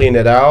 clean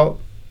it out,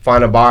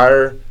 find a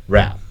buyer,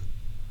 wrap,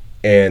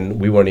 and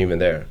we weren't even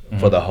there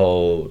for the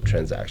whole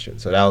transaction.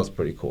 So that was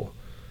pretty cool.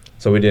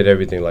 So we did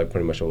everything like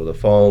pretty much over the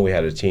phone. We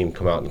had a team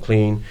come out and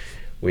clean.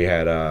 We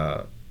had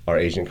our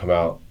agent come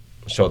out,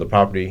 show the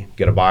property,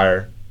 get a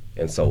buyer,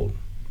 and sold.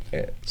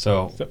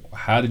 So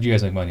how did you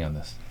guys make money on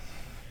this?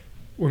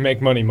 We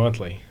make money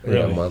monthly,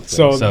 really. Yeah, monthly.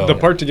 So the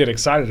part to get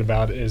excited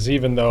about is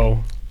even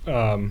though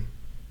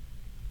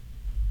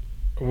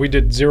we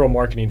did zero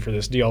marketing for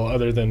this deal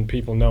other than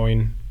people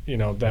knowing,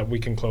 that we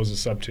can close a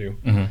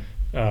sub-2.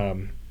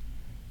 Mm-hmm.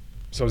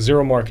 So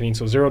zero marketing,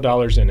 so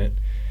 $0 in it.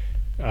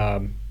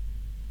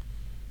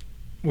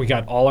 We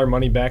got all our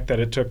money back that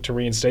it took to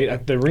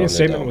reinstate. The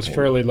reinstatement was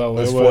fairly low.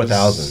 It was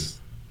 $4,000.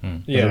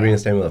 Yeah, the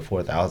reinstatement of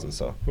 $4,000.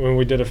 So when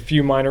we did a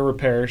few minor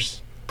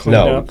repairs, we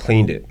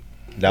cleaned it.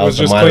 That was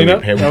the just minor cleanup.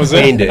 repair. That was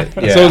cleaned it.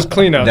 Yeah. So it was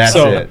cleanup. That's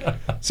it.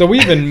 So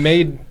we even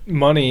made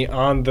money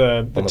on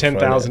the the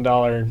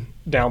 $10,000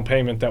 down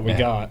payment that we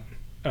got,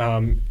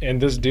 and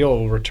this deal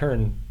will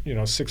return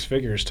 6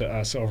 figures to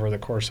us over the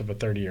course of a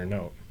 30-year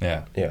note.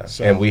 Yeah. Yeah.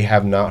 So, and we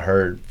have not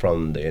heard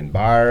from the end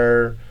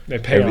buyer. They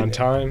pay on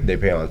time. They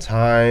pay on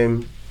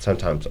time,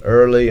 sometimes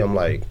early. I'm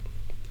like,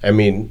 I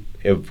mean,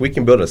 if we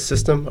can build a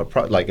system,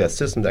 a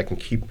system that can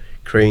keep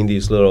creating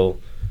these little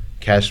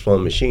cash flow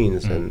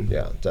machines, and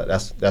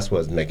that's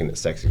what's making it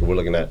sexy. We're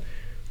looking at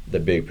the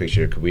big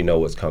picture because we know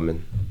what's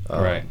coming.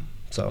 Right.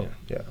 So,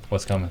 yeah.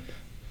 What's coming?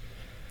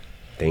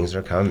 Things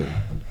are coming.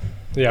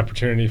 The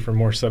opportunity for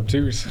more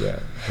sub-2s. Yeah,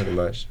 pretty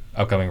much.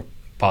 Upcoming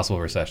possible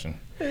recession.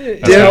 I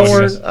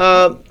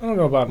don't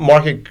know about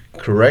market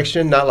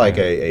correction, not like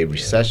a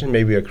recession,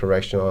 maybe a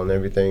correction on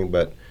everything,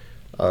 but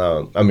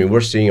I mean,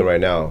 we're seeing it right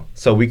now.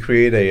 So we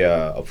create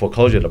a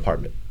foreclosure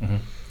department.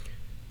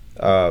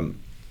 Mm-hmm.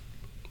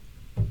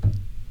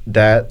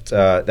 That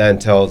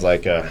entails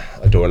like a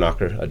door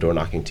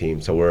knocking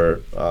team. So we're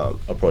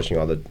approaching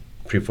all the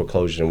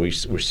pre-foreclosure, and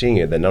we're seeing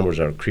it. The numbers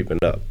are creeping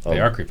up. They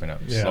are creeping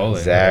up slowly.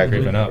 Exactly,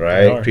 creeping up,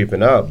 right?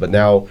 Creeping up. But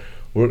now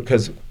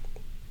because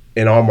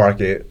in our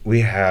market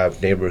we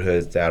have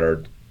neighborhoods that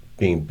are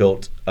being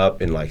built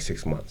up in like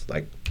 6 months,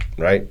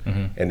 right?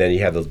 Mm-hmm. And then you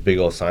have those big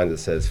old signs that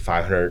says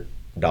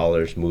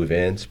 $500 move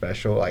in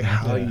special. Like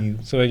how you?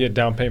 So they get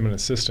down payment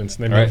assistance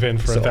and they move in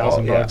for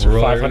 $1,000 or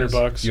 $500.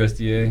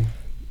 USDA.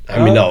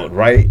 I mean, no,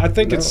 right? I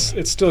think it's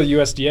still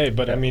USDA,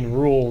 but I mean,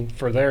 rural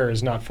for there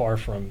is not far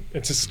from.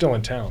 It's just still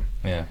in town.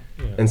 Yeah.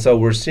 And so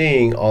we're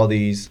seeing all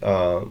these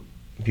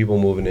people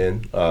moving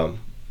in,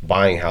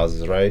 buying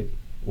houses, right,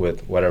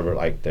 with whatever,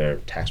 like their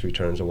tax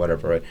returns or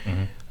whatever, right?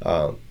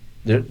 Mm-hmm.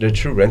 They're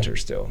true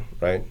renters still,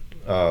 right?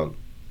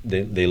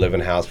 They live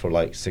in a house for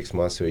like 6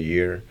 months to a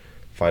year,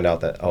 find out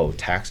that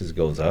taxes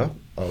goes up.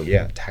 Oh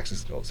yeah,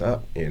 taxes goes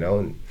up,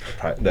 and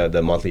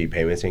the monthly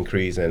payments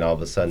increase, and all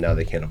of a sudden now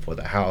they can't afford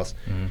the house.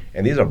 Mm-hmm.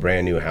 And these are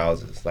brand new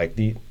houses, like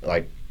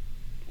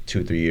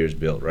 2-3 years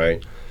built,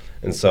 right?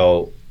 And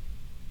so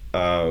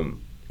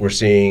we're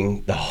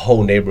seeing the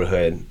whole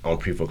neighborhood on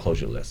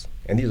pre-foreclosure lists,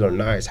 and these are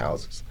nice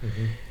houses.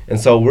 Mm-hmm. And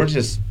so we're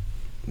just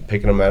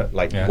picking them at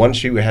one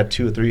street. We had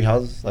 2 or 3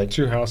 houses, like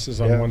 2 houses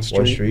on one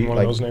street in one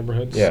of those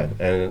neighborhoods. Yeah,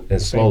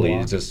 and slowly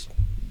it's just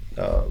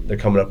they're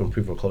coming up in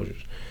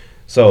pre-foreclosures.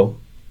 So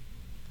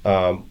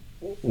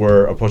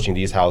we're approaching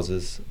these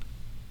houses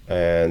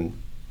and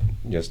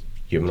just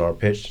giving our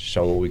pitch,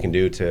 showing what we can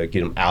do to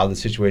get them out of the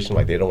situation.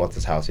 Like they don't want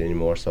this house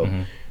anymore. So,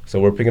 so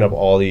we're picking up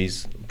all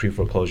these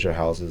pre-foreclosure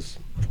houses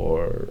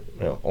for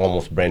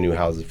almost brand new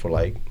houses for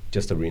like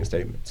just the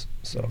reinstatements.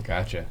 So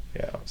Gotcha.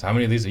 yeah, So how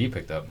many of these have you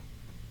picked up?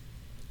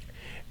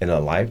 in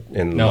Like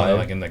in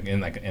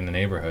the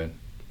neighborhood.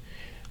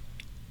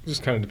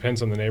 Just kind of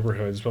depends on the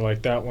neighborhoods, but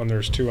like that one,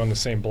 there's 2 on the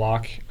same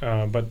block.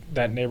 But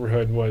that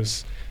neighborhood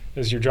was,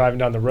 as you're driving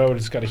down the road,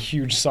 it's got a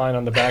huge sign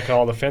on the back of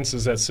all the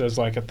fences that says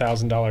like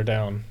 $1,000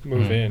 down,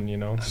 move in.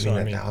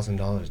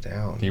 $1,000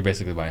 down. You're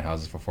basically buying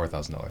houses for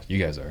 $4,000. You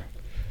guys are.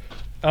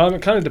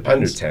 It kind of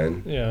depends.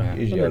 Under 10. Yeah,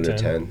 Usually under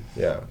 10.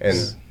 Yeah,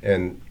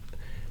 and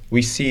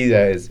we see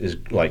that is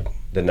like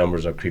the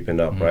numbers are creeping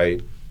up,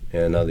 right?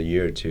 In another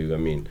year or two. I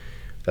mean,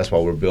 that's why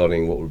we're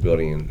building what we're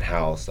building in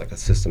house, like a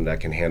system that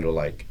can handle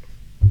like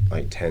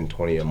 10,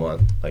 20 a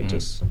month, like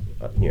just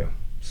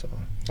so.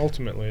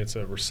 Ultimately, it's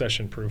a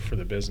recession proof for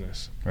the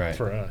business, Right.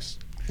 for us.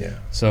 Yeah.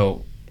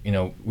 So,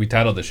 we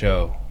titled the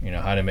show,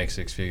 how to make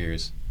 6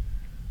 figures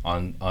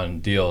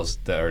on deals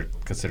that are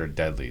considered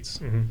dead leads.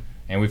 Mm-hmm.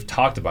 And we've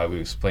talked about it,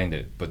 we've explained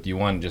it, but do you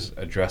want to just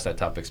address that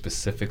topic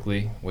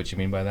specifically, what you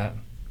mean by that?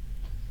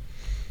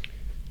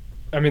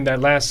 I mean,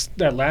 that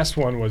last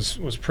one was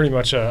pretty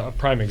much a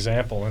prime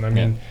example. And I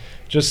mean,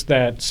 just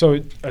that, so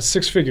a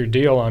 6-figure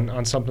deal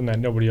on something that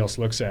nobody else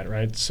looks at,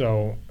 right?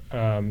 So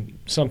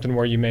something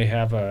where you may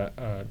have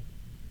a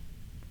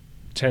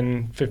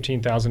 10,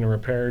 15,000 in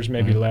repairs,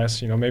 maybe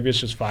less, maybe it's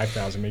just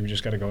 5,000, maybe you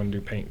just got to go and do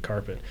paint and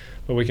carpet.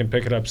 But we can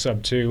pick it up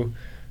sub 2.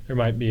 There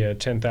might be a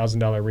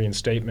 $10,000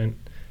 reinstatement,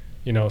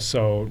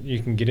 so you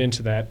can get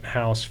into that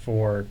house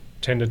for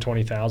 10 to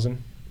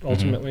 20,000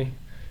 ultimately.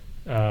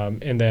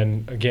 And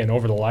then again,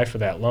 over the life of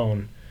that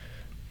loan,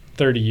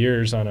 30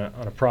 years on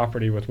a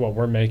property with what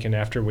we're making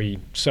after we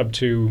sub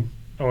 2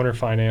 owner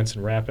finance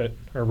and wrap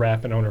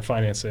and owner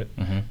finance it,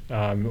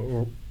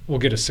 we'll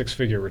get a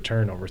 6-figure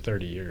return over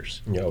 30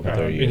 years. Yeah, over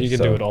 30 years. And you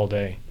can do it all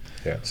day.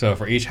 Yeah. So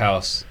for each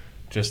house,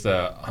 just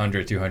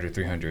 100, 200,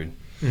 300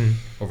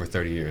 over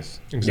 30 years.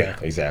 Yeah,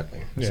 Exactly.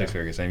 exactly. 6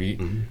 figures. I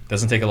mean, it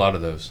doesn't take a lot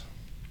of those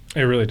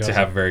It really does. to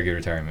have a very good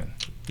retirement.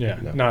 Yeah,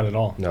 No. not at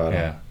all. No,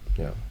 Yeah.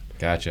 Yeah.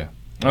 Gotcha.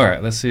 All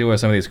right, let's see what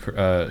some of these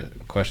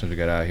questions we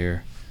got out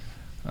here.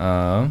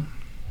 I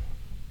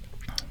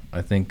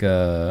think we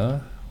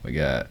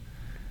got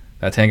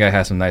that 10 guy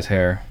has some nice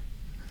hair.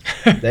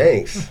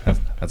 Thanks.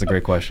 That's a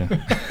great question.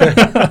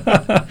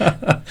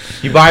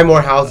 You buy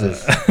more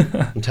houses.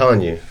 I'm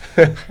telling you.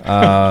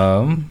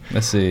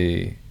 Let's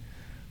see.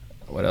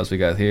 What else we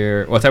got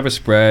here? What type of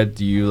spread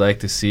do you like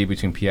to see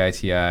between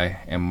PITI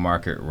and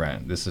market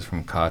rent? This is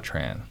from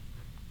Katran.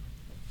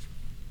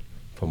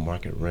 For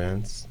market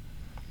rents.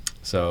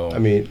 So I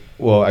mean,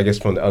 well, I guess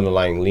from the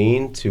underlying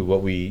lien to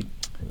what we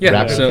yeah,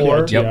 wrap it so for.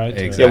 yep, Yeah,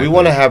 exactly. Yeah, we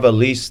want to have at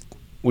least.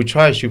 We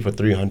try to shoot for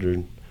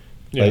 300.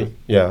 Yeah.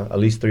 At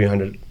least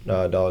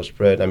 $300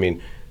 spread. I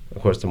mean,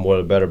 of course, the more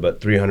the better. But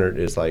 300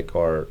 is like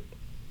our.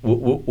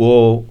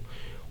 We'll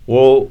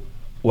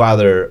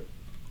either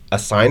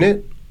assign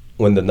it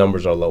when the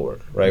numbers are lower,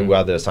 right? We'll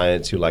either assign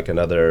it to like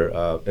another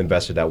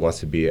investor that wants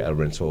to be a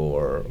rental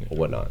or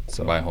whatnot.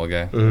 So buy a whole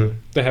guy.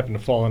 They happen to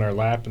fall in our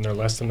lap and they're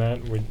less than that.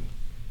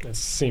 It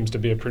seems to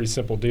be a pretty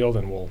simple deal.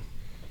 Then we'll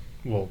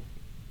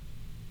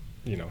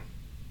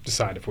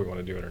decide if we want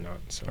to do it or not.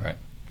 So All right.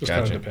 just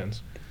Gotcha. kind of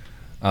depends.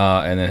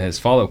 And then his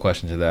follow-up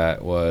question to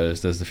that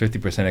was, does the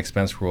 50%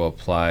 expense rule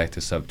apply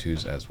to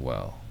sub-2s as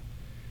well?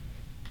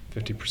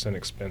 50%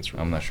 expense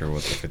rule. I'm not sure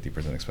what the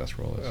 50% expense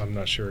rule is. I'm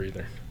not sure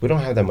either. we don't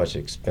have that much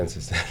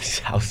expenses in these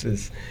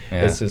houses.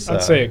 Yeah. It's just.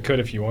 I'd say it could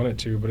if you wanted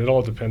to, but it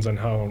all depends on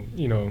how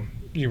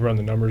you run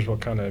the numbers,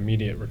 what kind of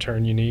immediate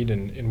return you need,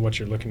 and what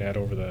you're looking at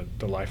over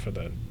the life of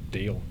the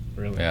deal.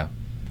 Really. Yeah.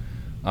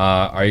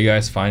 Are you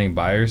guys finding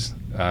buyers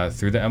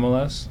through the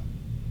MLS?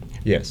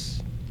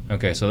 Yes.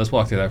 Okay, so let's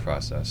walk through that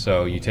process.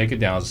 So you take it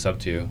down as a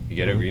sub-2, you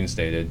get it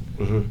reinstated,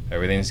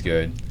 everything's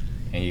good,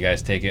 and you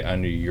guys take it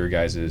under your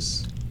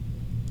guys'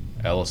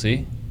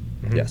 LLC?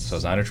 Yes. So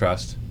it's not a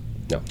trust?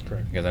 No.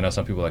 Correct. Because I know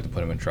some people like to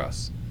put them in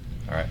trusts.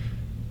 All right.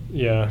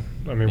 Yeah.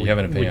 I mean, You have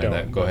an we opinion on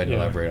don't, that? Go ahead and yeah.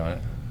 elaborate on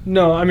it.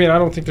 No, I mean, I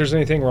don't think there's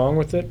anything wrong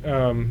with it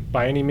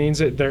by any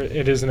means. It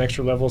is an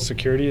extra level of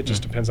security. It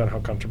just depends on how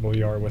comfortable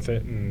you are with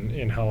it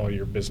and how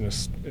your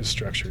business is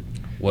structured.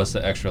 What's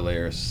the extra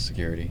layer of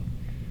security?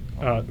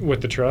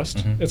 With the trust,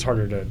 Mhm. it's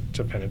harder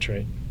to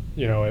penetrate.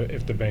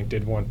 If the bank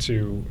did want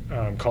to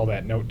call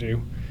that note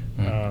due,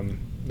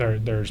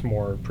 there's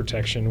more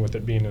protection with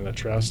it being in a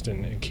trust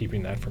and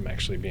keeping that from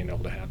actually being able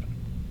to happen.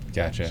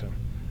 Gotcha. So,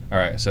 All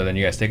right, so then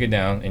you guys take it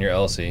down in your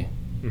LLC,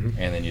 mhm.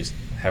 and then you just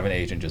have an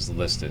agent just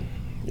list it.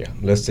 Yeah.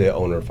 Listed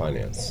owner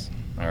finance.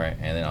 All right,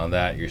 and then on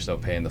that, you're still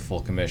paying the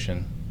full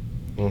commission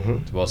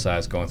Mm-hmm. to both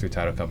sides, going through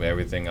title company.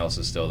 Everything else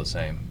is still the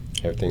same.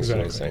 Everything's still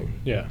the Exactly. same.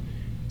 Yeah.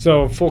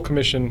 So full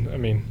commission, I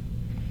mean,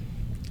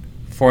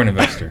 For an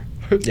investor.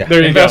 Yeah.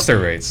 there you Investor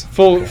go. rates.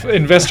 Full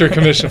investor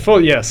commission.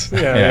 Full, yes. Yeah,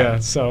 Yeah. yeah.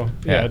 So,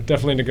 Yeah.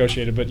 definitely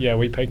negotiated. But, yeah,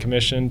 we pay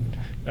commission,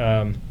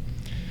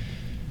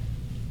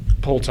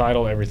 pull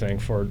title, everything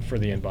for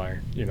the end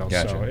buyer.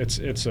 Gotcha. So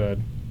it's a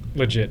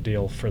legit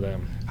deal for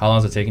them. How long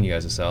is it taking you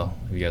guys to sell?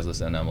 If you guys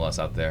list an MLS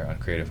out there on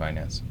Creative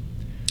Finance?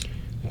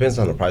 Depends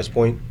on the price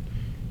point.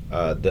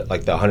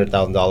 like the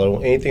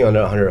 $100,000, anything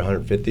under 100,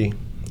 150.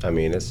 I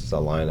mean, it's just a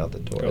line out the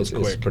door. Goes It's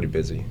quick. pretty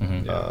busy.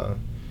 Mhm.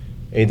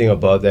 Anything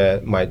above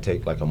that might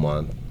take like a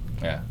month.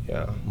 Yeah.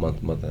 Yeah,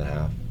 month and a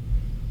half.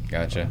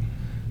 Gotcha.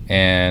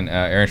 And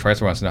Aaron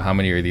Schweitzer wants to know how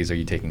many of these are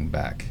you taking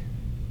back?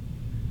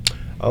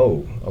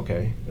 Oh,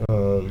 okay.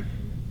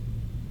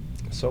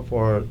 So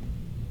far, I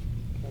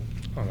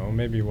don't know,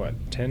 maybe what,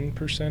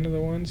 10% of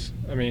the ones?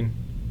 I mean,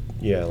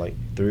 yeah, like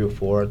 3 or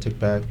 4 I took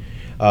back.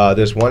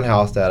 There's one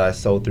house that I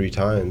sold 3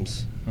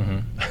 times Mm-hmm.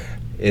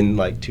 in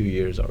like 2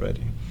 years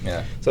already.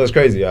 Yeah. So it's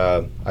crazy.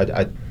 I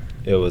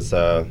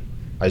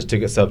just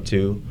took it sub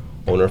 2.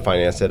 Owner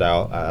financed it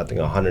out. I think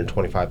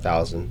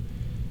 $125,000.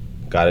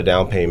 Got a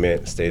down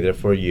payment. Stayed there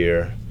for a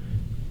year.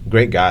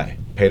 Great guy.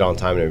 Paid on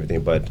time and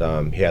everything. But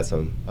he had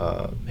some.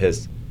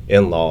 His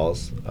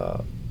in-laws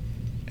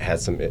had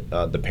some.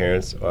 The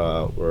parents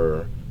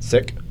were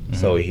sick.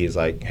 So he's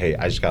like, "Hey,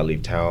 I just gotta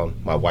leave town.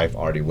 My wife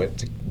already went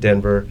to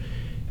Denver.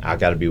 I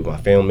gotta be with my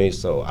family.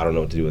 So I don't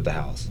know what to do with the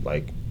house.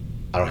 Like,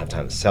 I don't have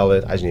time to sell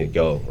it. I just need to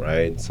go,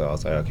 right?" So I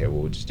was like, "Okay,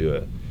 well, we'll just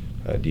do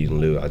a deed in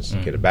lieu. I'll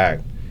just get it back."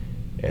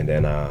 And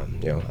then,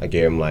 I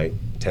gave him like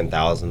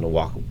 $10,000 to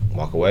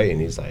walk away, and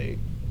he's like,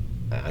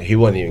 he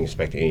wasn't even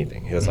expecting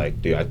anything. He was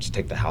like, "Dude, I just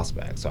take the house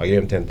back." So I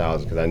gave him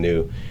 $10,000 because I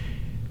knew.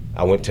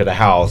 I went to the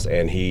house,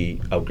 and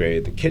he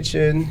upgraded the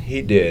kitchen.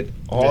 He did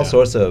all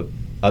sorts of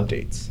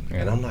updates,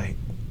 and I'm like,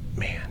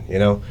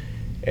 man,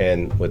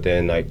 And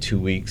within like 2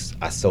 weeks,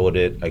 I sold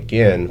it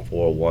again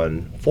for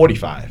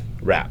 $145,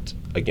 wrapped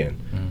again.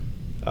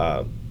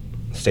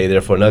 Stayed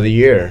there for another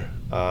year.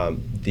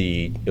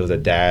 It was a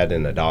dad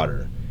and a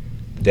daughter.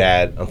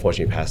 Dad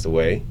unfortunately passed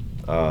away,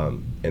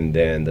 and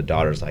then the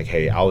daughter's like,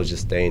 "Hey, I was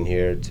just staying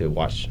here to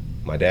watch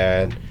my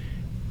dad.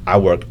 I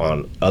work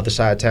on other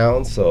side of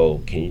town,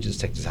 so can you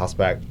just take this house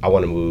back? I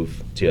want to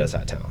move to the other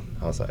side of town."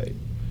 I was like,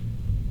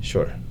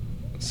 "Sure."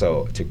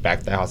 So I took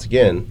back the house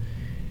again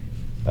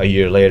a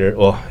year later.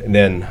 Well, and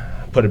then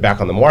put it back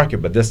on the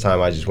market, but this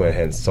time I just went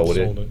ahead and sold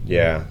it.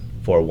 Yeah,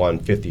 for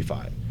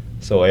 $155.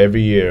 So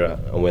every year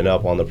I went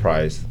up on the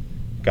price,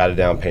 got a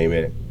down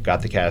payment,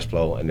 got the cash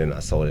flow, and then I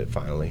sold it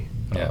finally.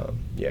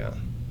 Yeah.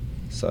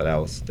 So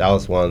that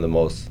was one of the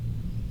most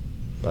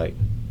like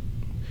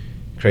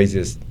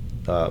craziest.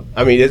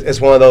 I mean, it's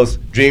one of those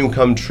dream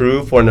come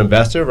true for an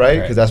investor, right?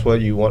 Because that's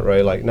what you want,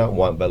 right? Like not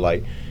want, but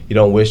like you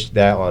don't wish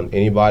that on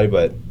anybody,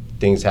 but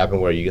things happen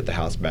where you get the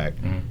house back,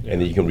 and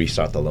then you can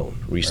restart the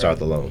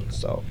loan.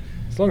 So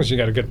as long as you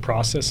got a good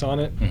process on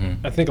it,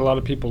 I think a lot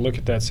of people look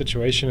at that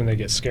situation and they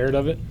get scared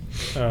of it.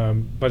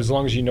 But as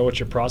long as you know what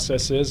your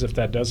process is, if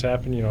that does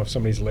happen, if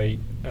somebody's late,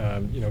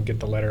 get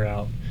the letter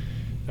out,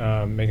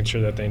 making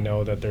sure that they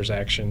know that there's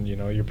action,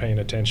 you're paying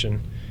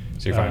attention.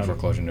 So you're filing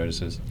foreclosure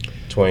notices?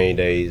 20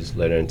 days,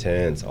 letter of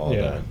intent, all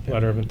that.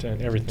 Letter of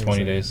intent, everything.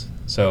 20 days.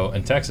 So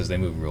in Texas, they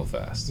move real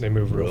fast. They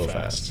move real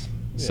fast.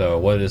 So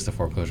what is the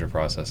foreclosure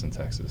process in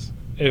Texas?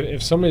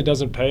 If somebody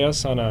doesn't pay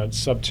us on a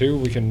sub 2,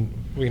 we can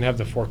have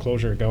the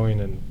foreclosure going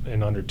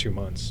in under 2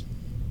 months.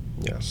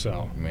 Yeah.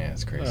 So man,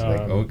 it's crazy.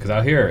 Because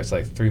out here it's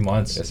like 3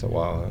 months. It's a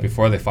while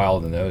before they file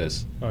the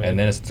notice, and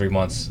then it's 3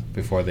 months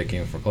before they can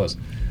even foreclose.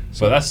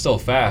 So that's still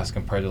fast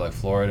compared to like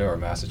Florida or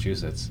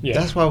Massachusetts. Yeah.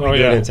 That's why we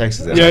get it in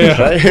Texas.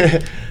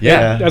 Right?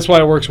 Yeah. That's why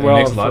it works well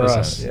makes a lot for of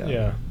us. sense.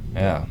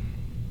 Yeah.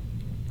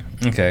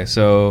 Okay,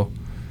 so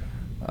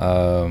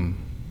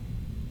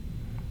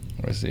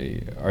let's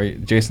see.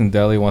 Jason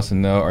Deli wants to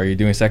know: are you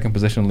doing second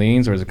position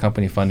liens, or is the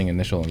company funding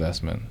initial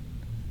investment?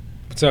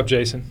 What's up,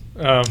 Jason?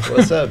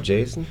 What's up,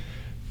 Jason?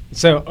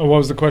 So, what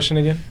was the question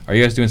again? Are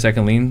you guys doing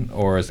second lien,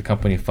 or is the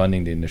company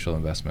funding the initial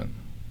investment?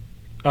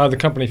 The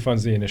company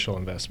funds the initial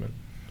investment.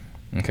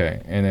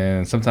 Okay, and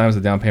then sometimes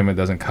the down payment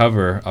doesn't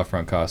cover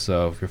upfront costs.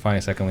 So if you're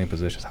finding second lien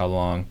positions, how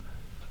long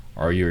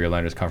are you or your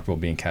lenders comfortable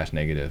being cash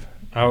negative?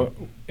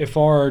 If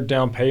our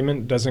down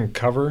payment doesn't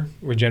cover,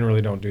 we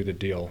generally don't do the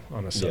deal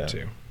on a sub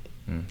 2.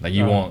 Like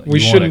you won't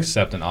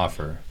accept an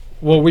offer.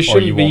 Well, we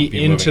shouldn't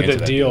be into the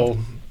deal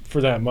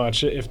for that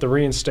much. If the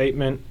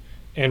reinstatement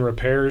and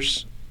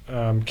repairs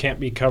can't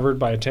be covered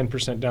by a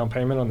 10% down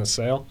payment on the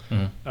sale,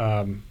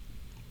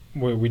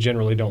 we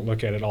generally don't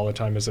look at it all the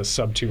time as a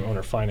sub 2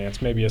 owner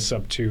finance. Maybe a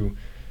sub 2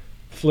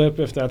 flip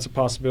if that's a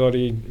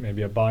possibility,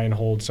 maybe a buy and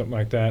hold, something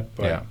like that.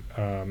 But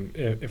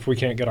if we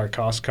can't get our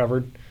costs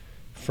covered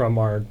from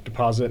our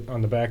deposit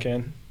on the back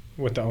end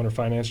with the owner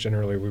finance,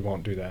 generally we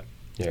won't do that.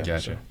 Yeah.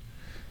 Gotcha.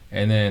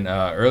 And then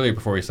earlier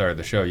before we started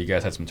the show, you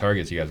guys had some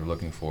targets you guys were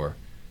looking for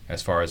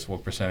as far as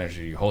what percentage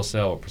you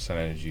wholesale, what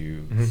percentage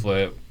you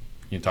flip.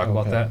 Can you talk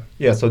about that?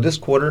 Yeah, so this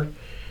quarter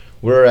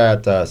we're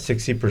at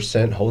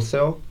 60%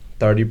 wholesale,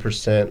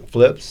 30%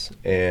 flips,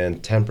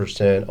 and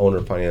 10%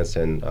 owner finance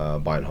and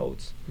buy and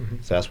holds.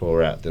 So that's where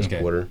we're at this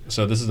quarter.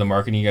 So this is the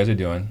marketing you guys are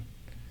doing,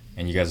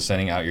 and you guys are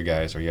sending out your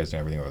guys, or you guys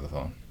doing everything over the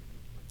phone?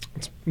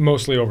 It's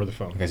mostly over the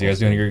phone. Okay, so you guys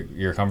doing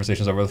your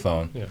conversations over the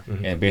phone, Yeah.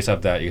 and based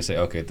off that, you can say,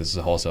 okay, this is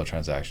a wholesale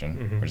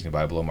transaction. We're just gonna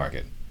buy below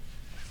market.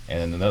 And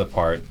then another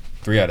part,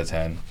 3 out of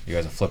 10, you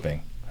guys are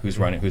flipping. Who's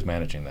running? Who's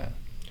managing that?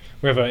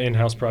 We have an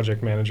in-house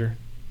project manager.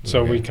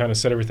 So Okay. we kind of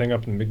set everything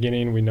up in the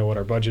beginning. We know what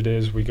our budget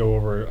is. We go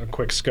over a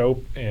quick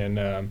scope, and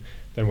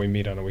then we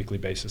meet on a weekly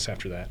basis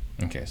after that.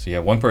 Okay, so you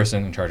have one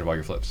person in charge of all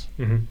your flips.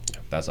 Hmm.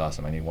 That's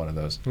awesome. I need one of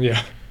those.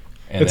 Yeah,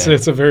 And it's then,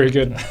 a very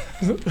good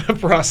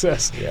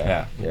process.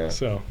 yeah. Yeah.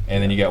 So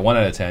And then you get 1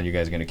 out of 10 you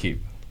guys are going to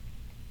keep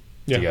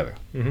yeah. together.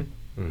 Hmm.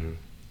 Mm-hmm.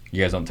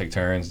 You guys don't take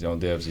turns, don't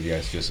dibs. You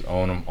guys just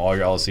own them. All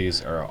your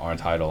LLCs are on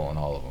title on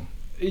all of them.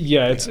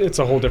 Yeah, it's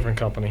a whole different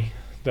company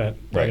that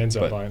Right, ends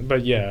up but- buying.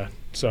 But yeah,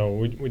 so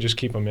we just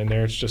keep them in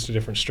there. It's just a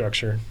different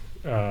structure.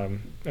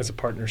 As a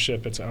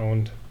partnership, it's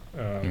owned.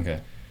 Okay.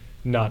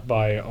 Not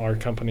by our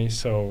company,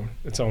 so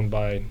it's owned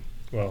by,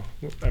 well,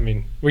 I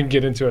mean, we can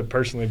get into it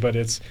personally, but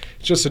it's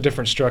just a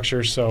different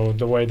structure. So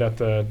the way that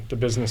the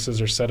businesses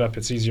are set up,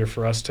 it's easier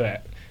for us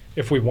to,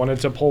 if we wanted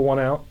to pull one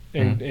out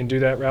and do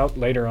that route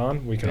later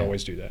on, we can Yeah.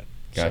 always do that.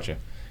 So- Gotcha.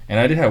 And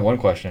I did have one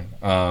question.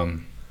 I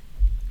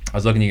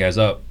was looking you guys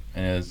up,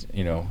 and it's,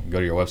 go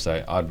to your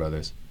website, Odd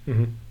Brothers,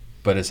 Mhm.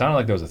 but it sounded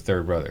like there was a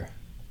third brother.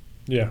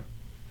 Yeah.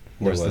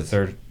 Where's the was.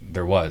 third?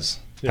 There was.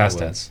 Yeah, Past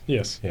there tense.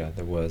 Yes. Yeah,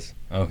 there was.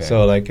 Okay.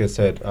 So, like I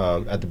said,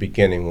 at the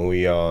beginning when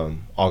we all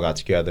got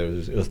together,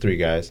 it was 3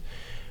 guys.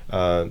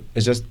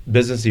 It's just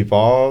business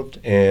evolved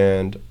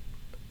and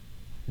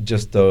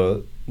just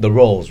the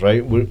roles,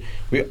 right?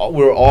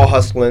 We're all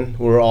hustling,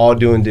 we're all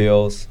doing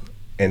deals,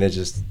 and it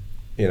just,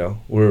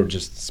 we're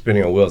just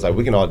spinning on wheels. Like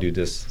we can all do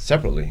this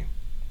separately,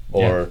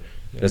 or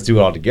let's do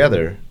it all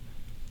together,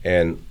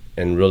 and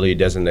really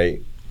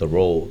designate the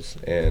roles,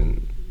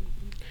 and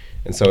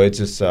so it's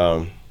just.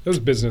 It was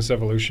business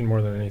evolution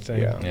more than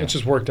anything. Yeah. Yeah. It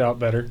just worked out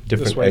better. this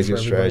Different way exit for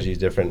everybody. strategies,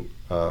 different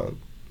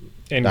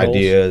And goals.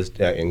 ideas,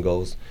 and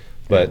goals.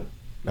 But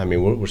I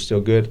mean, we're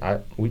still good.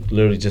 We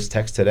literally just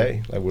text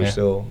today. Like we're Yeah.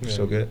 still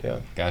Yeah. good. Yeah.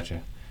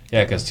 Gotcha.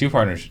 Yeah, because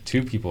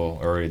 2 people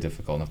are already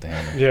difficult enough to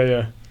handle.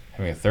 Yeah.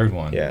 Having a third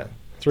one. Yeah.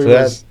 Three So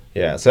was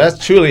So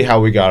that's truly how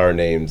we got our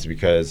names,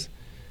 because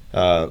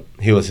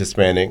he was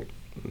Hispanic.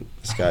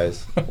 This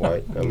guy's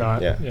white.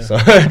 Not, Yeah. yeah. So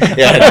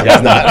yeah,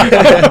 he's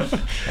not.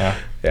 Yeah.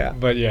 Yeah.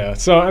 But yeah,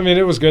 so I mean,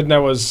 it was good, and that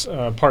was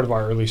part of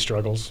our early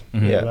struggles.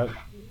 Mhm. Yeah.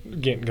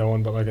 That getting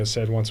going, but like I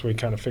said, once we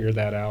kind of figured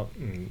that out,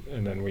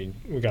 and then we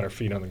got our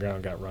feet on the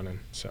ground, got running.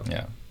 So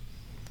Yeah.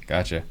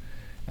 Gotcha.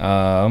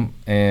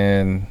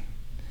 And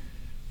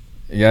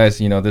you guys,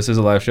 this is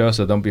a live show,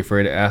 so don't be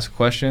afraid to ask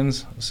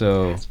questions.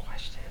 So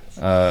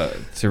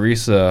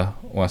Teresa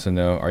wants to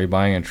know, are you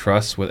buying in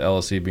trust with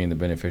LLC being the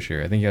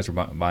beneficiary? I think you guys are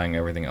buying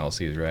everything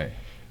LLCs, right?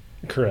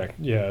 correct,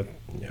 yeah.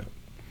 Yeah.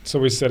 So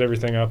we set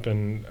everything up,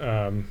 and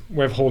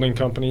we have holding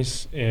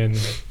companies in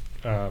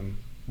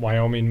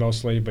Wyoming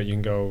mostly, but you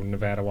can go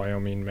Nevada,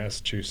 Wyoming,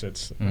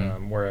 Massachusetts,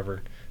 Mhm.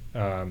 wherever.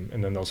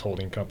 And then those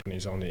holding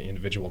companies own the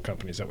individual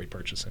companies that we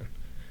purchase in.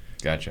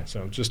 Gotcha.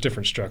 So just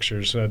different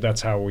structures.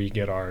 That's how we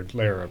get our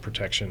layer of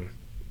protection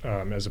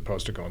as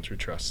opposed to going through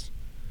trusts.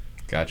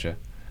 Gotcha.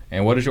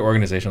 And what does your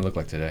organization look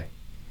like today?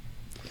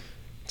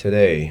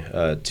 Today,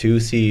 2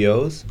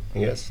 CEOs, I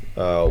guess,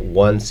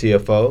 1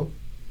 CFO,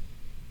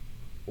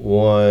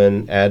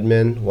 1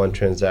 admin, 1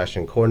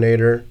 transaction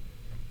coordinator,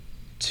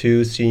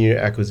 2 senior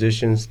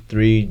acquisitions,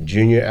 3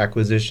 junior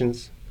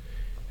acquisitions,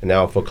 and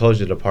now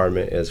foreclosure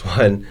department is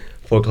 1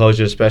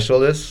 foreclosure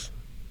specialist,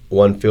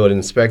 1 field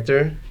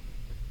inspector,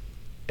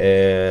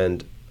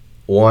 and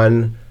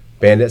 1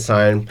 bandit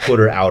sign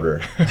putter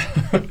outer.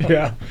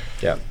 Yeah.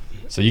 Yeah.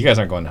 So you guys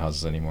aren't going to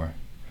houses anymore.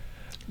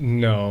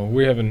 No,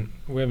 we haven't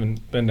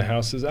been to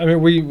houses. I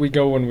mean, we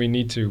go when we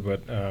need to,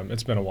 but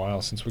it's been a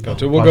while since we go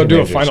to. We'll go Project do a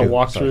manager, final too.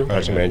 walkthrough. Sorry,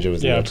 project manager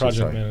was in Yeah, there, too, project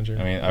sorry. manager.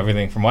 I mean,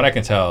 everything from what I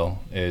can tell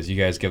is you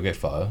guys go get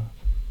pho,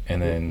 and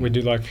then we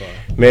do like pho.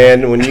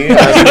 Man, when you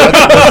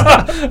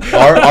ask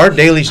our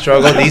daily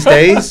struggle these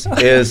days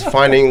is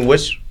finding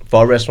which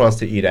pho restaurants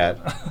to eat at.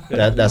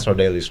 That's our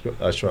daily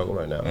struggle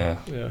right now. Yeah.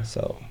 Yeah.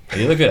 So.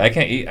 You look good. I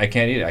can't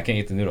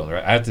eat the noodles.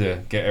 Right. I have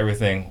to get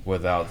everything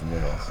without the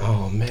noodles.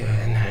 Oh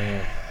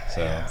man.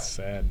 Yeah, So it's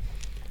sad.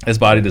 his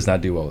body does not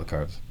do well with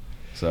carbs.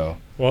 So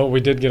Well, we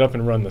did get up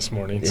and run this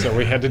morning, so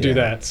we had to do Yeah.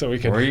 that so we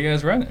could. where are you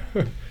guys running?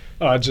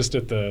 Just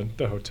at the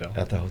hotel.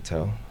 At the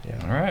hotel. All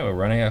Yeah. right, we're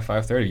running at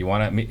 5:30.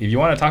 If you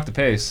want to talk to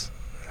Pace,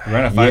 we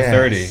run at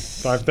 5:30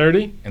 Yes.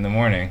 5:30 in the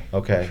morning.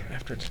 Okay.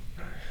 after.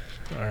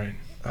 All right.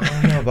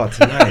 I don't know about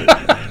tonight.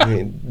 I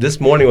mean,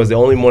 this morning was the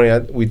only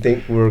morning we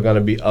think we were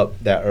gonna be up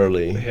that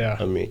early. Yeah.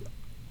 I mean,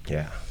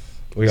 yeah.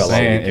 We got a long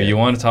Saying, weekend. if you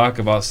want to talk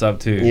about sub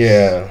 2,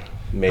 Yeah.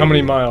 Maybe. How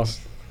many miles?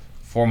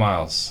 4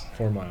 miles.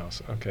 4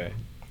 miles. Okay.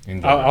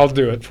 in I'll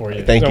do it for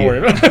you. Thank Don't you. worry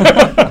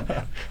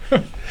about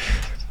it.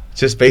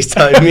 Just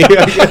FaceTime me,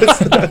 I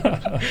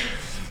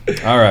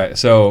guess. All right,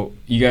 so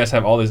you guys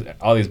have all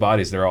these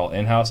bodies. They're all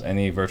in-house.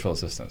 Any virtual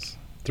assistants?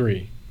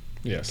 3.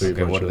 Yes. 3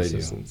 Okay, what virtual do they do?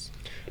 assistants.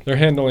 They're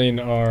handling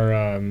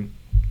our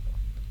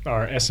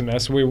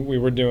SMS. We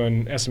were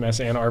doing SMS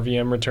and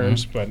RVM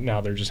returns, but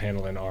now they're just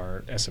handling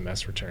our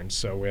SMS returns.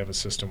 So we have a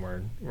system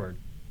where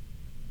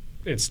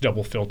it's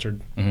double filtered,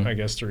 Mhm. I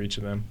guess, through each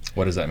of them.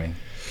 What does that mean?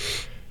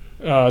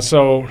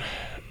 So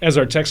as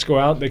our texts go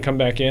out, they come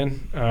back in.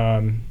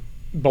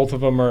 Both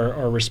of them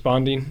are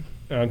responding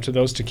to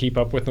those to keep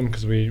up with them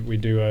because we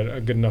do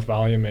a good enough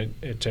volume.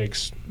 It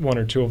takes one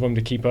or two of them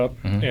to keep up.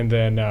 Mhm. And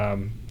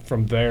then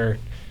from there,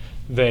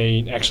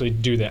 they actually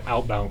do the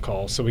outbound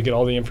calls. So we get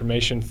all the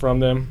information from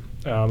them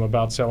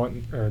about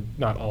selling, or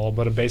not all,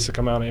 but a basic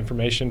amount of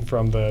information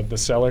from the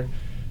seller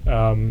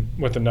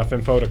with enough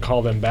info to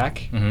call them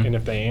back. Mhm. And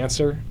if they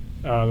answer,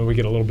 we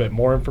get a little bit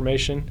more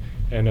information.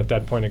 And at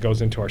that point, it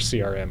goes into our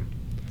CRM.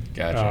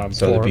 Gotcha.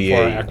 So the for VA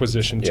our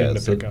acquisition team to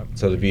so, pick up.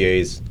 So the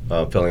VA's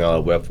filling out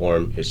a web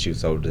form, it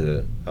shoots over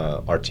to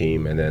our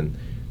team, and then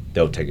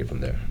they'll take it from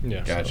there.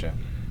 Yeah. Gotcha.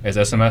 Is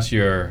SMS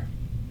your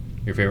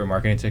favorite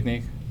marketing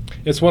technique?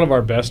 It's one of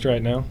our best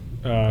right now.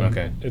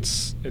 Okay.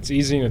 It's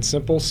easy and it's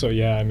simple. So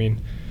yeah, I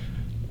mean,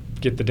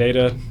 get the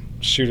data,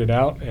 shoot it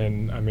out,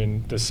 and I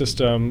mean the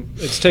system.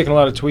 It's taken a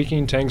lot of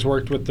tweaking. Tang's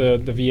worked with the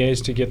VAs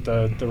to get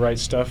the right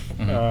stuff.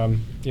 Mhm.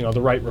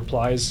 The right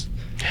replies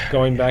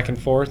going back and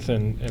forth,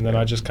 and then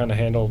I just kind of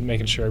handle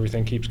making sure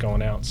everything keeps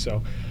going out.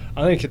 So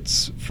I think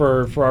it's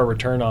for our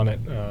return on it.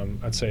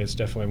 I'd say it's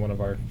definitely one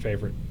of our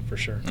favorite for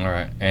sure. All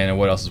right. And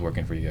what else is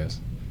working for you guys?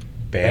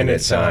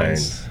 Bandit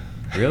signs.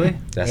 Really?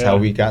 That's Yeah. how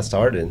we got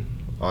started.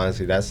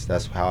 Honestly, that's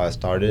how I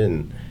started,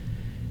 and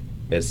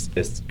it's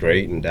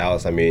great in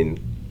Dallas. I mean,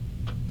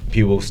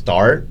 people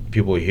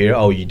hear,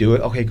 oh, you do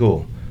it, okay,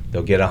 cool.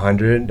 They'll get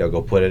 100, they'll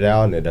go put it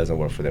out, and it doesn't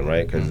work for them,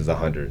 right? Because it's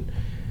 100.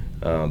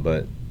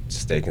 But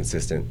stay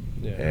consistent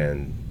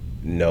and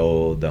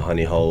know the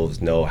honey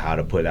holes, know how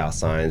to put out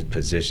signs,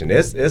 position.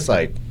 It's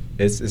like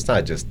it's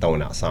not just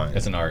throwing out signs.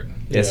 It's an art.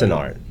 It's Yeah. an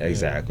art,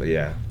 exactly.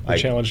 Yeah. We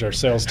challenged our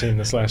sales team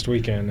this last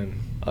weekend, and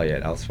Oh yeah,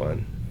 that was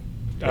fun.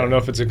 I don't know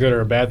if it's a good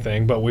or a bad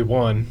thing, but we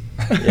won.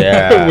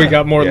 Yeah, we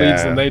got more leads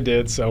yeah. than they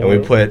did. So And we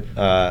put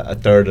a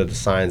third of the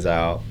signs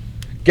out.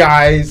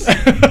 Guys,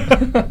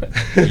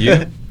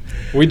 You?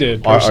 We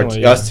did Our-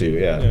 personally. us two,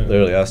 yeah, Yeah.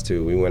 literally us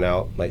two. We went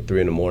out like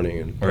 3 a.m.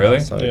 and put Really?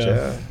 out signs, Yeah.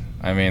 yeah.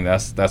 I mean,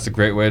 that's a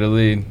great way to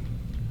lead.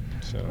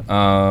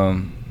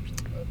 So.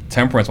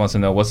 Temperance wants to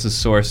know, what's the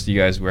source you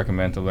guys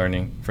recommend to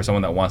learning for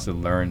someone that wants to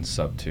learn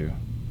Sub 2?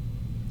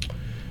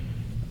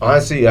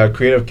 Honestly,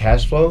 Creative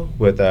Cash Flow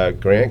with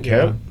Grant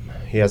Kemp.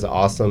 He has an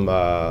awesome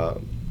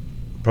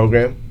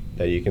program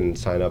that you can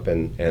sign up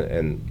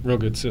and Real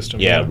good system.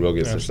 Yeah, real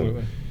good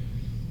system.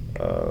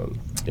 Absolutely.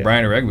 yeah.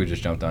 Brian Oregbu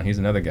just jumped on. He's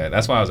another guy.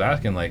 That's why I was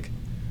asking, like,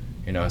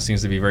 it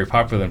seems to be very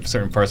popular in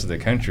certain parts of the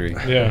country.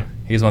 Yeah.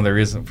 He's one of the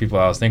reason people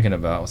I was thinking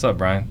about. What's up,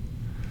 Brian?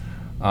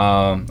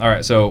 All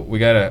right, so we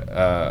got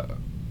to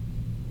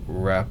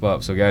wrap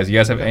up. So, guys, you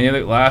guys have any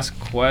other last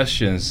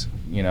questions,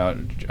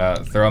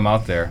 throw them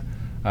out there.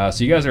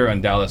 So you guys are in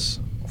Dallas,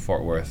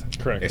 Fort Worth.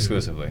 Correct.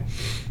 Exclusively.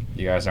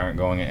 You guys aren't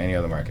going in any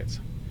other markets.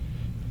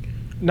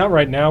 Not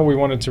right now. We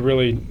wanted to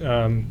really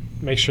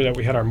make sure that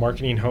we had our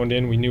marketing honed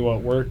in. We knew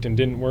what worked and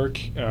didn't work,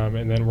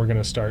 and then we're going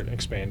to start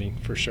expanding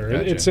for sure.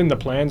 Gotcha. It's in the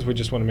plans. We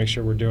just want to make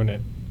sure we're doing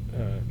it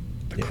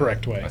the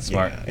correct way. That's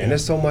smart. Yeah. And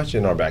there's so much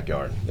in our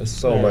backyard. There's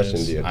so There much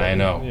is. in DFW. I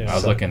know. Yeah. I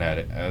was looking at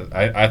it.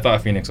 I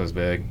thought Phoenix was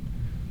big,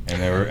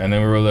 and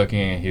then we were looking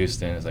at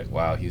Houston. It's like,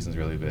 wow, Houston's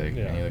really big.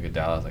 Yeah. And you look at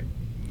Dallas, like,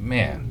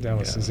 man.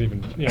 Dallas Yeah. is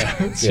even,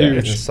 it's Yeah,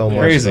 huge. it's so much.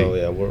 Crazy. So,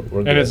 yeah, we're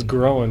good. And it's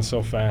growing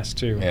so fast,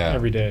 too, Yeah.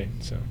 every day.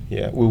 So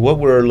Yeah, what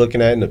we're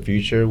looking at in the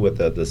future with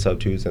the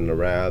sub-twos and the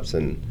wraps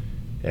and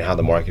how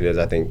the market is,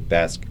 I think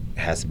that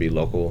has to be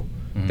local.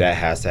 Mhm. That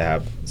has to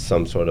have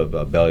some sort of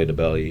a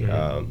belly-to-belly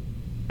Mhm.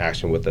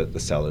 action with the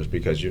sellers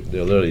because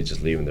they're literally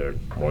just leaving their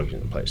mortgage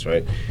in place,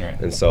 right? Right.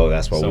 And so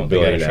that's what So we're they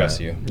gotta building. trust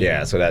you.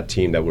 Yeah, so that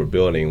team that we're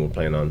building, we're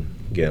planning on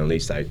getting at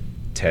least like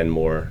 10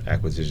 more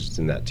acquisitions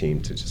in that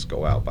team to just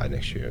go out by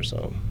next year.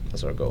 So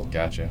that's our goal.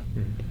 Gotcha.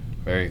 Mhm.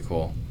 Very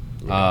cool.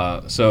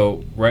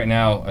 So right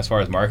now, as far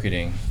as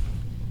marketing,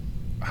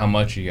 how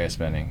much are you guys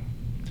spending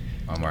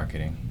on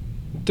marketing?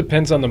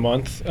 depends on the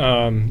month,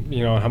 how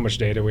much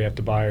data we have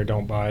to buy or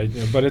don't buy.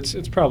 But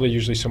it's probably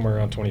usually somewhere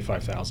around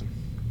 25,000.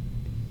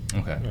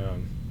 Okay.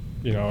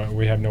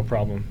 We have no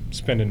problem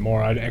spending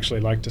more. I'd actually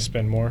like to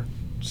spend more.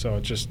 So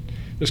it just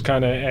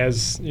kind of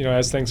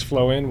as things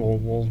flow in,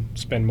 we'll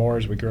spend more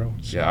as we grow.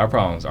 So. Yeah, our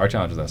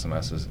challenge with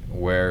SMS is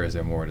where is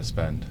there more to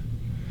spend?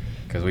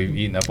 Because we've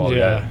eaten up all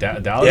Yeah.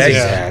 that. Dallas, Yeah, is,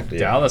 exactly.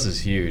 Dallas is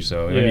huge,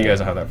 so maybe you Yeah. guys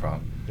don't have that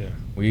problem. Yeah.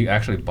 We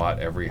actually bought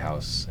every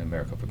house in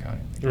Maricopa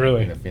County.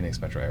 Really? In the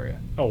Phoenix metro area.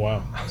 Oh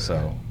wow.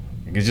 So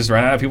you just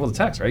ran out of people to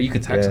text, right? You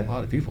could text Yeah. a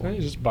lot of people. Well,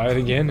 you just buy it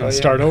again and Oh, yeah.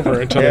 start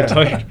over until Yeah. they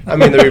tell you. I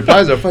mean, the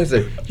replies are funny. It's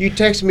like, you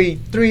texted me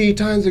 3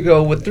 times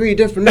ago with 3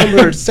 different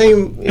numbers,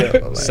 same. I'm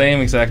like, Same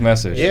exact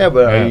message. Yeah,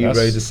 but are you that's-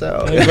 ready to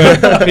sell?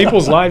 But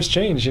people's lives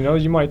change.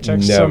 You might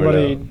text Never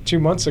somebody know. 2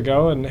 months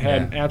ago and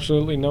had Yeah.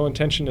 absolutely no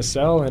intention to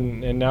sell,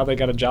 and now they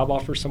got a job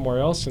offer somewhere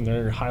else, and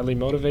they're highly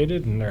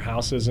motivated, and their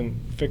house isn't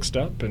fixed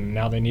up, and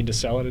now they need to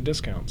sell at a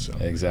discount. So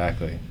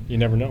Exactly. you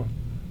never know.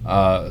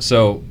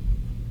 So,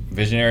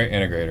 visionary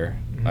integrator.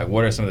 Mhm. Like,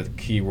 what are some of the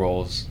key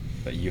roles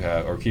that you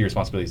have, or key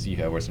responsibilities you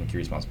have? What are some key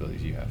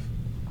responsibilities you have?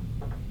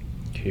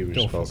 Key for it.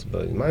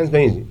 responsibility. Mine's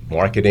mainly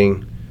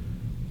marketing,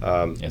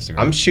 Instagram.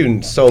 I'm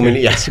shooting so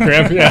many.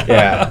 Instagram,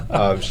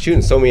 yeah.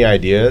 Shooting so many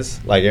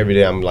ideas. Like every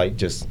day, I'm like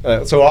just.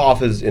 So our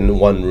office in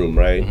one room,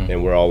 right? Mm-hmm.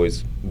 And we're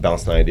always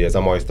bouncing ideas.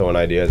 I'm always throwing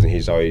ideas, and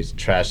he's always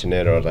trashing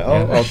it, or like, oh,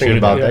 Yeah. I was thinking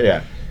about that.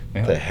 Yeah.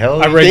 Yeah. The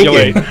hell? I you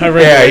regulate. thinking? I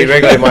regulate. Yeah, he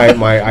regulate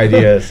my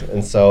ideas,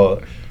 and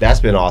so that's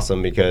been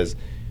awesome because,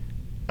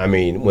 I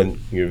mean, when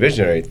you're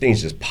visionary,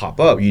 things just pop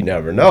up. You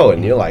never know,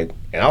 and you're like,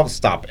 and I'll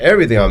stop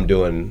everything I'm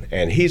doing,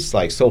 and he's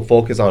like so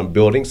focused on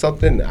building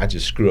something, I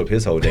just screw up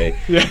his whole day.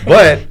 Yeah.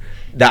 But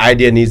the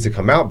idea needs to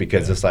come out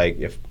because it's like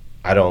if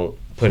I don't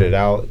put it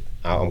out,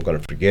 I'm gonna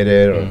forget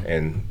it, or,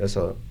 and there's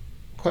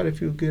quite a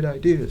few good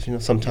ideas,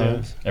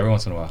 sometimes. Every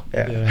once in a while.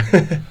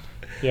 Yeah.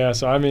 Yeah,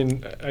 so I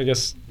mean, I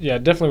guess, yeah,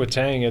 definitely with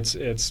Tang,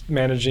 it's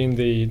managing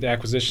the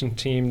acquisition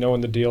team, knowing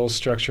the deals,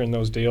 structuring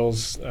those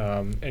deals,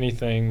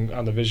 anything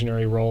on the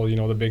visionary role,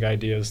 the big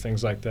ideas,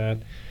 things like that.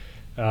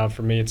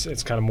 For me,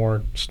 it's kind of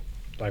more,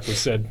 like we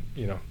said,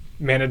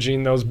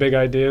 managing those big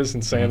ideas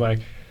and saying like,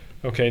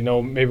 okay,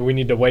 no, maybe we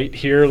need to wait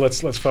here.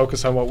 Let's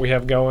focus on what we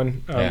have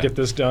going, get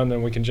this done,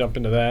 then we can jump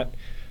into that.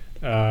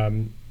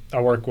 I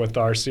work with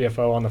our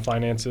CFO on the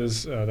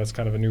finances. That's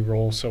kind of a new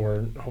role, so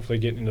we're hopefully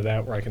getting into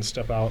that where I can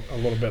step out a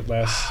little bit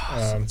less.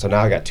 So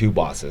now I got two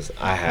bosses.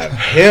 I have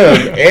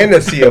him and the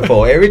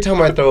CFO. Every time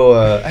I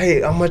throw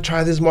hey, I'm going to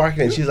try this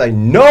marketing, she's like,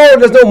 no,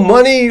 there's no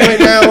money right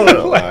now.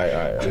 All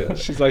right.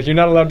 She's like, you're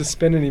not allowed to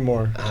spend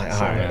anymore.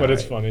 Alright, But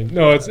it's funny.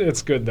 No,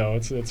 it's good, though.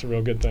 It's a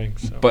real good thing.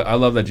 So. But I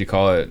love that you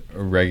call it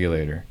a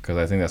regulator because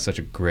I think that's such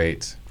a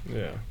great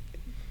Yeah.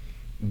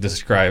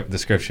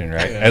 description,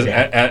 right?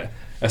 Yeah.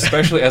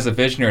 Especially as a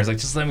visionary, it's like,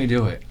 just let me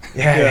do it.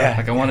 Yeah.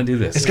 Like, I want to do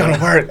this. It's going to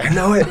work. I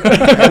know it.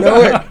 I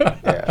know it.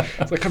 Yeah.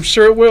 It's like, I'm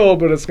sure it will,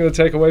 but it's going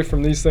to take away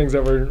from these things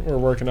that we're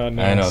working on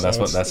now. I know,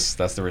 So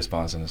that's the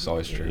response, and it's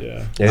always true.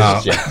 Yeah.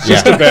 Just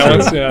Just a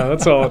balance. Yeah,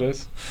 that's all it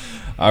is.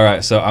 All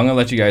right, so I'm going to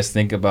let you guys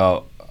think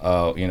about,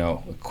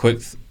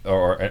 quick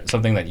or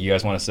something that you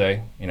guys want to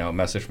say,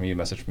 message from you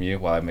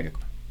while I make a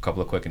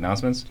couple of quick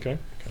announcements. Okay.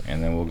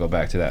 And then we'll go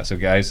back to that. So,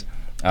 guys,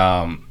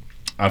 I'm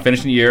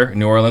finishing the year in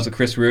New Orleans with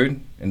Chris Rude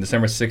in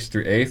December 6th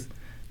through 8th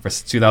for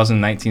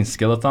 2019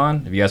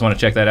 Skillathon. If you guys want to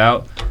check that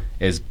out,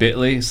 it's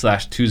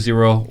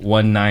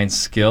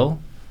bit.ly/2019skill.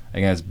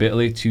 Again, it's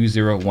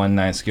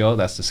bit.ly/2019skill.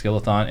 That's the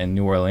Skillathon in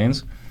New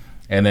Orleans.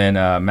 And then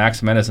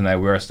Max Menace and I,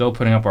 we are still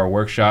putting up our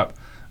workshop.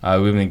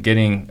 We've been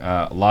getting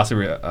lots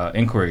of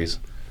inquiries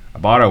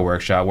about our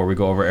workshop where we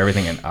go over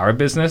everything in our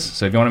business.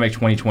 So if you want to make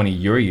 2020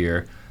 your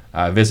year,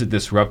 visit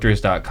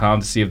disruptors.com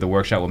to see if the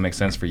workshop will make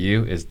sense for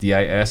you. It's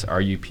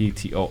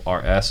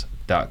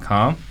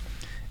disruptors.com.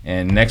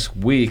 And next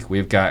week,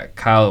 we've got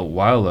Kyle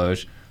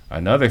Wildloge,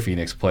 another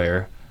Phoenix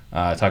player,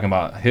 talking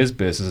about his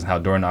business and how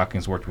door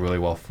knocking's worked really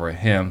well for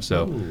him.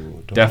 So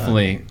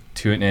definitely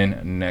tune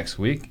in next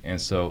week.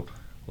 And so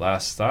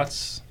last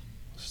thoughts,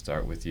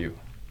 start with you.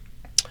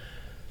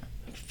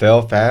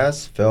 Fail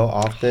fast, fail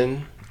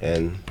often,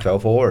 and fail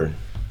forward.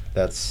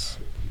 That's...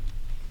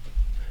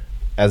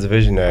 As a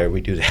visionary,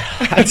 we do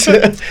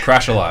that.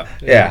 Crash a lot.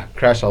 Yeah,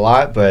 crash a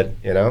lot, but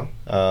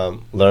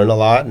learn a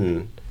lot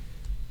and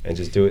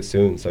just do it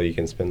soon, so you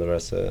can spend the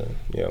rest of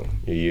your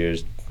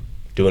years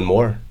doing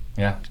more.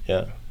 Yeah.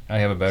 I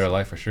have a better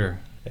life for sure.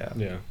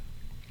 Yeah.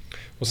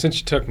 Well, since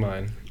you took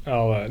mine,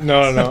 I'll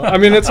no. I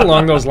mean, it's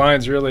along those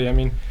lines, really. I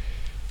mean,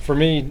 for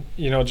me,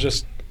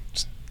 just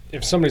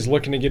if somebody's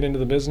looking to get into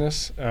the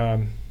business,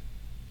 don't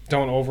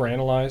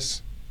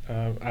overanalyze.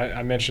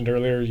 I mentioned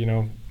earlier,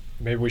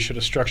 maybe we should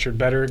have structured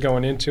better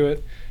going into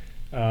it,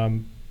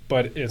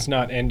 but it's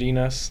not ending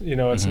us.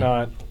 It's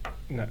not.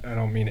 I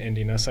don't mean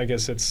ending us. I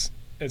guess it's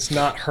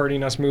not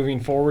hurting us moving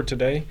forward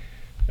today.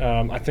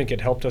 I think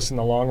it helped us in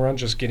the long run,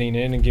 just getting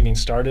in and getting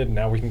started. And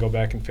now we can go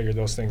back and figure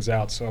those things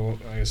out. So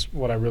I guess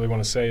what I really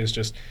want to say is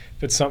just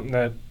if it's something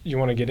that you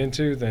want to get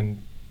into,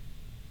 then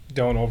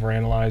don't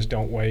overanalyze.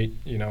 Don't wait.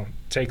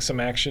 Take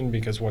some action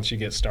because once you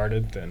get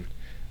started, then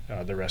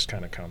the rest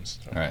kind of comes.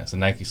 So. All right, it's a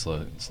Nike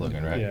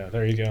slogan, right? Yeah,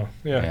 there you go.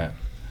 Yeah.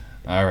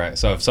 All right,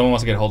 so if someone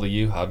wants to get a hold of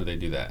you, how do they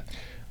do that?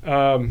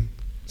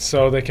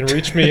 So they can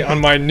reach me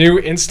on my new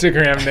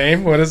Instagram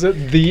name. What is it?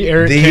 The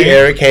Eric The Kane.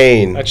 Eric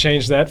Kane. I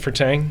changed that for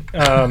Tang.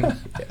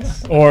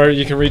 Yes. Or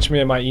you can reach me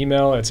at my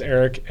email. It's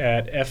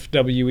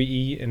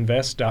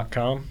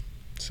eric@fweeinvest.com.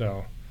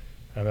 So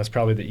that's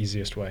probably the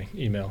easiest way,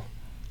 email.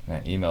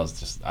 Man, emails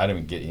just, I don't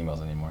even get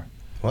emails anymore.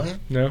 What?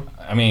 No?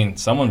 I mean,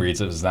 someone reads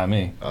it, it's not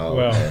me. Oh,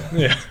 Well, okay.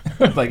 yeah.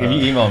 Like, if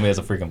you email me, it's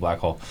a freaking black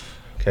hole.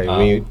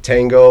 Okay,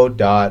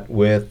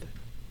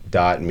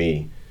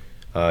 tango.with.me.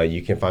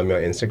 You can find me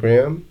on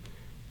Instagram,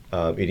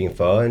 eating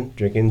pho and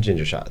drinking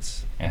ginger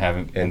shots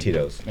and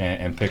Tito's.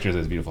 And pictures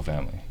of this beautiful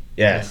family.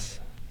 Yes.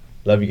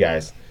 Love you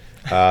guys.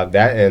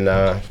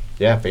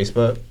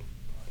 Facebook.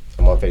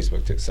 I'm on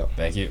Facebook too, so.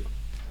 Thank you.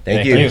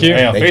 Thank you. Thank you.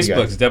 Hey, on Thank you,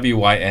 Facebook's guys.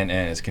 WYNN.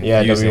 It's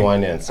Yeah, confusing.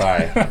 WYNN.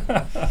 Sorry.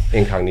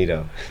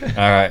 Incognito. All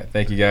right.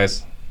 Thank you,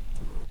 guys.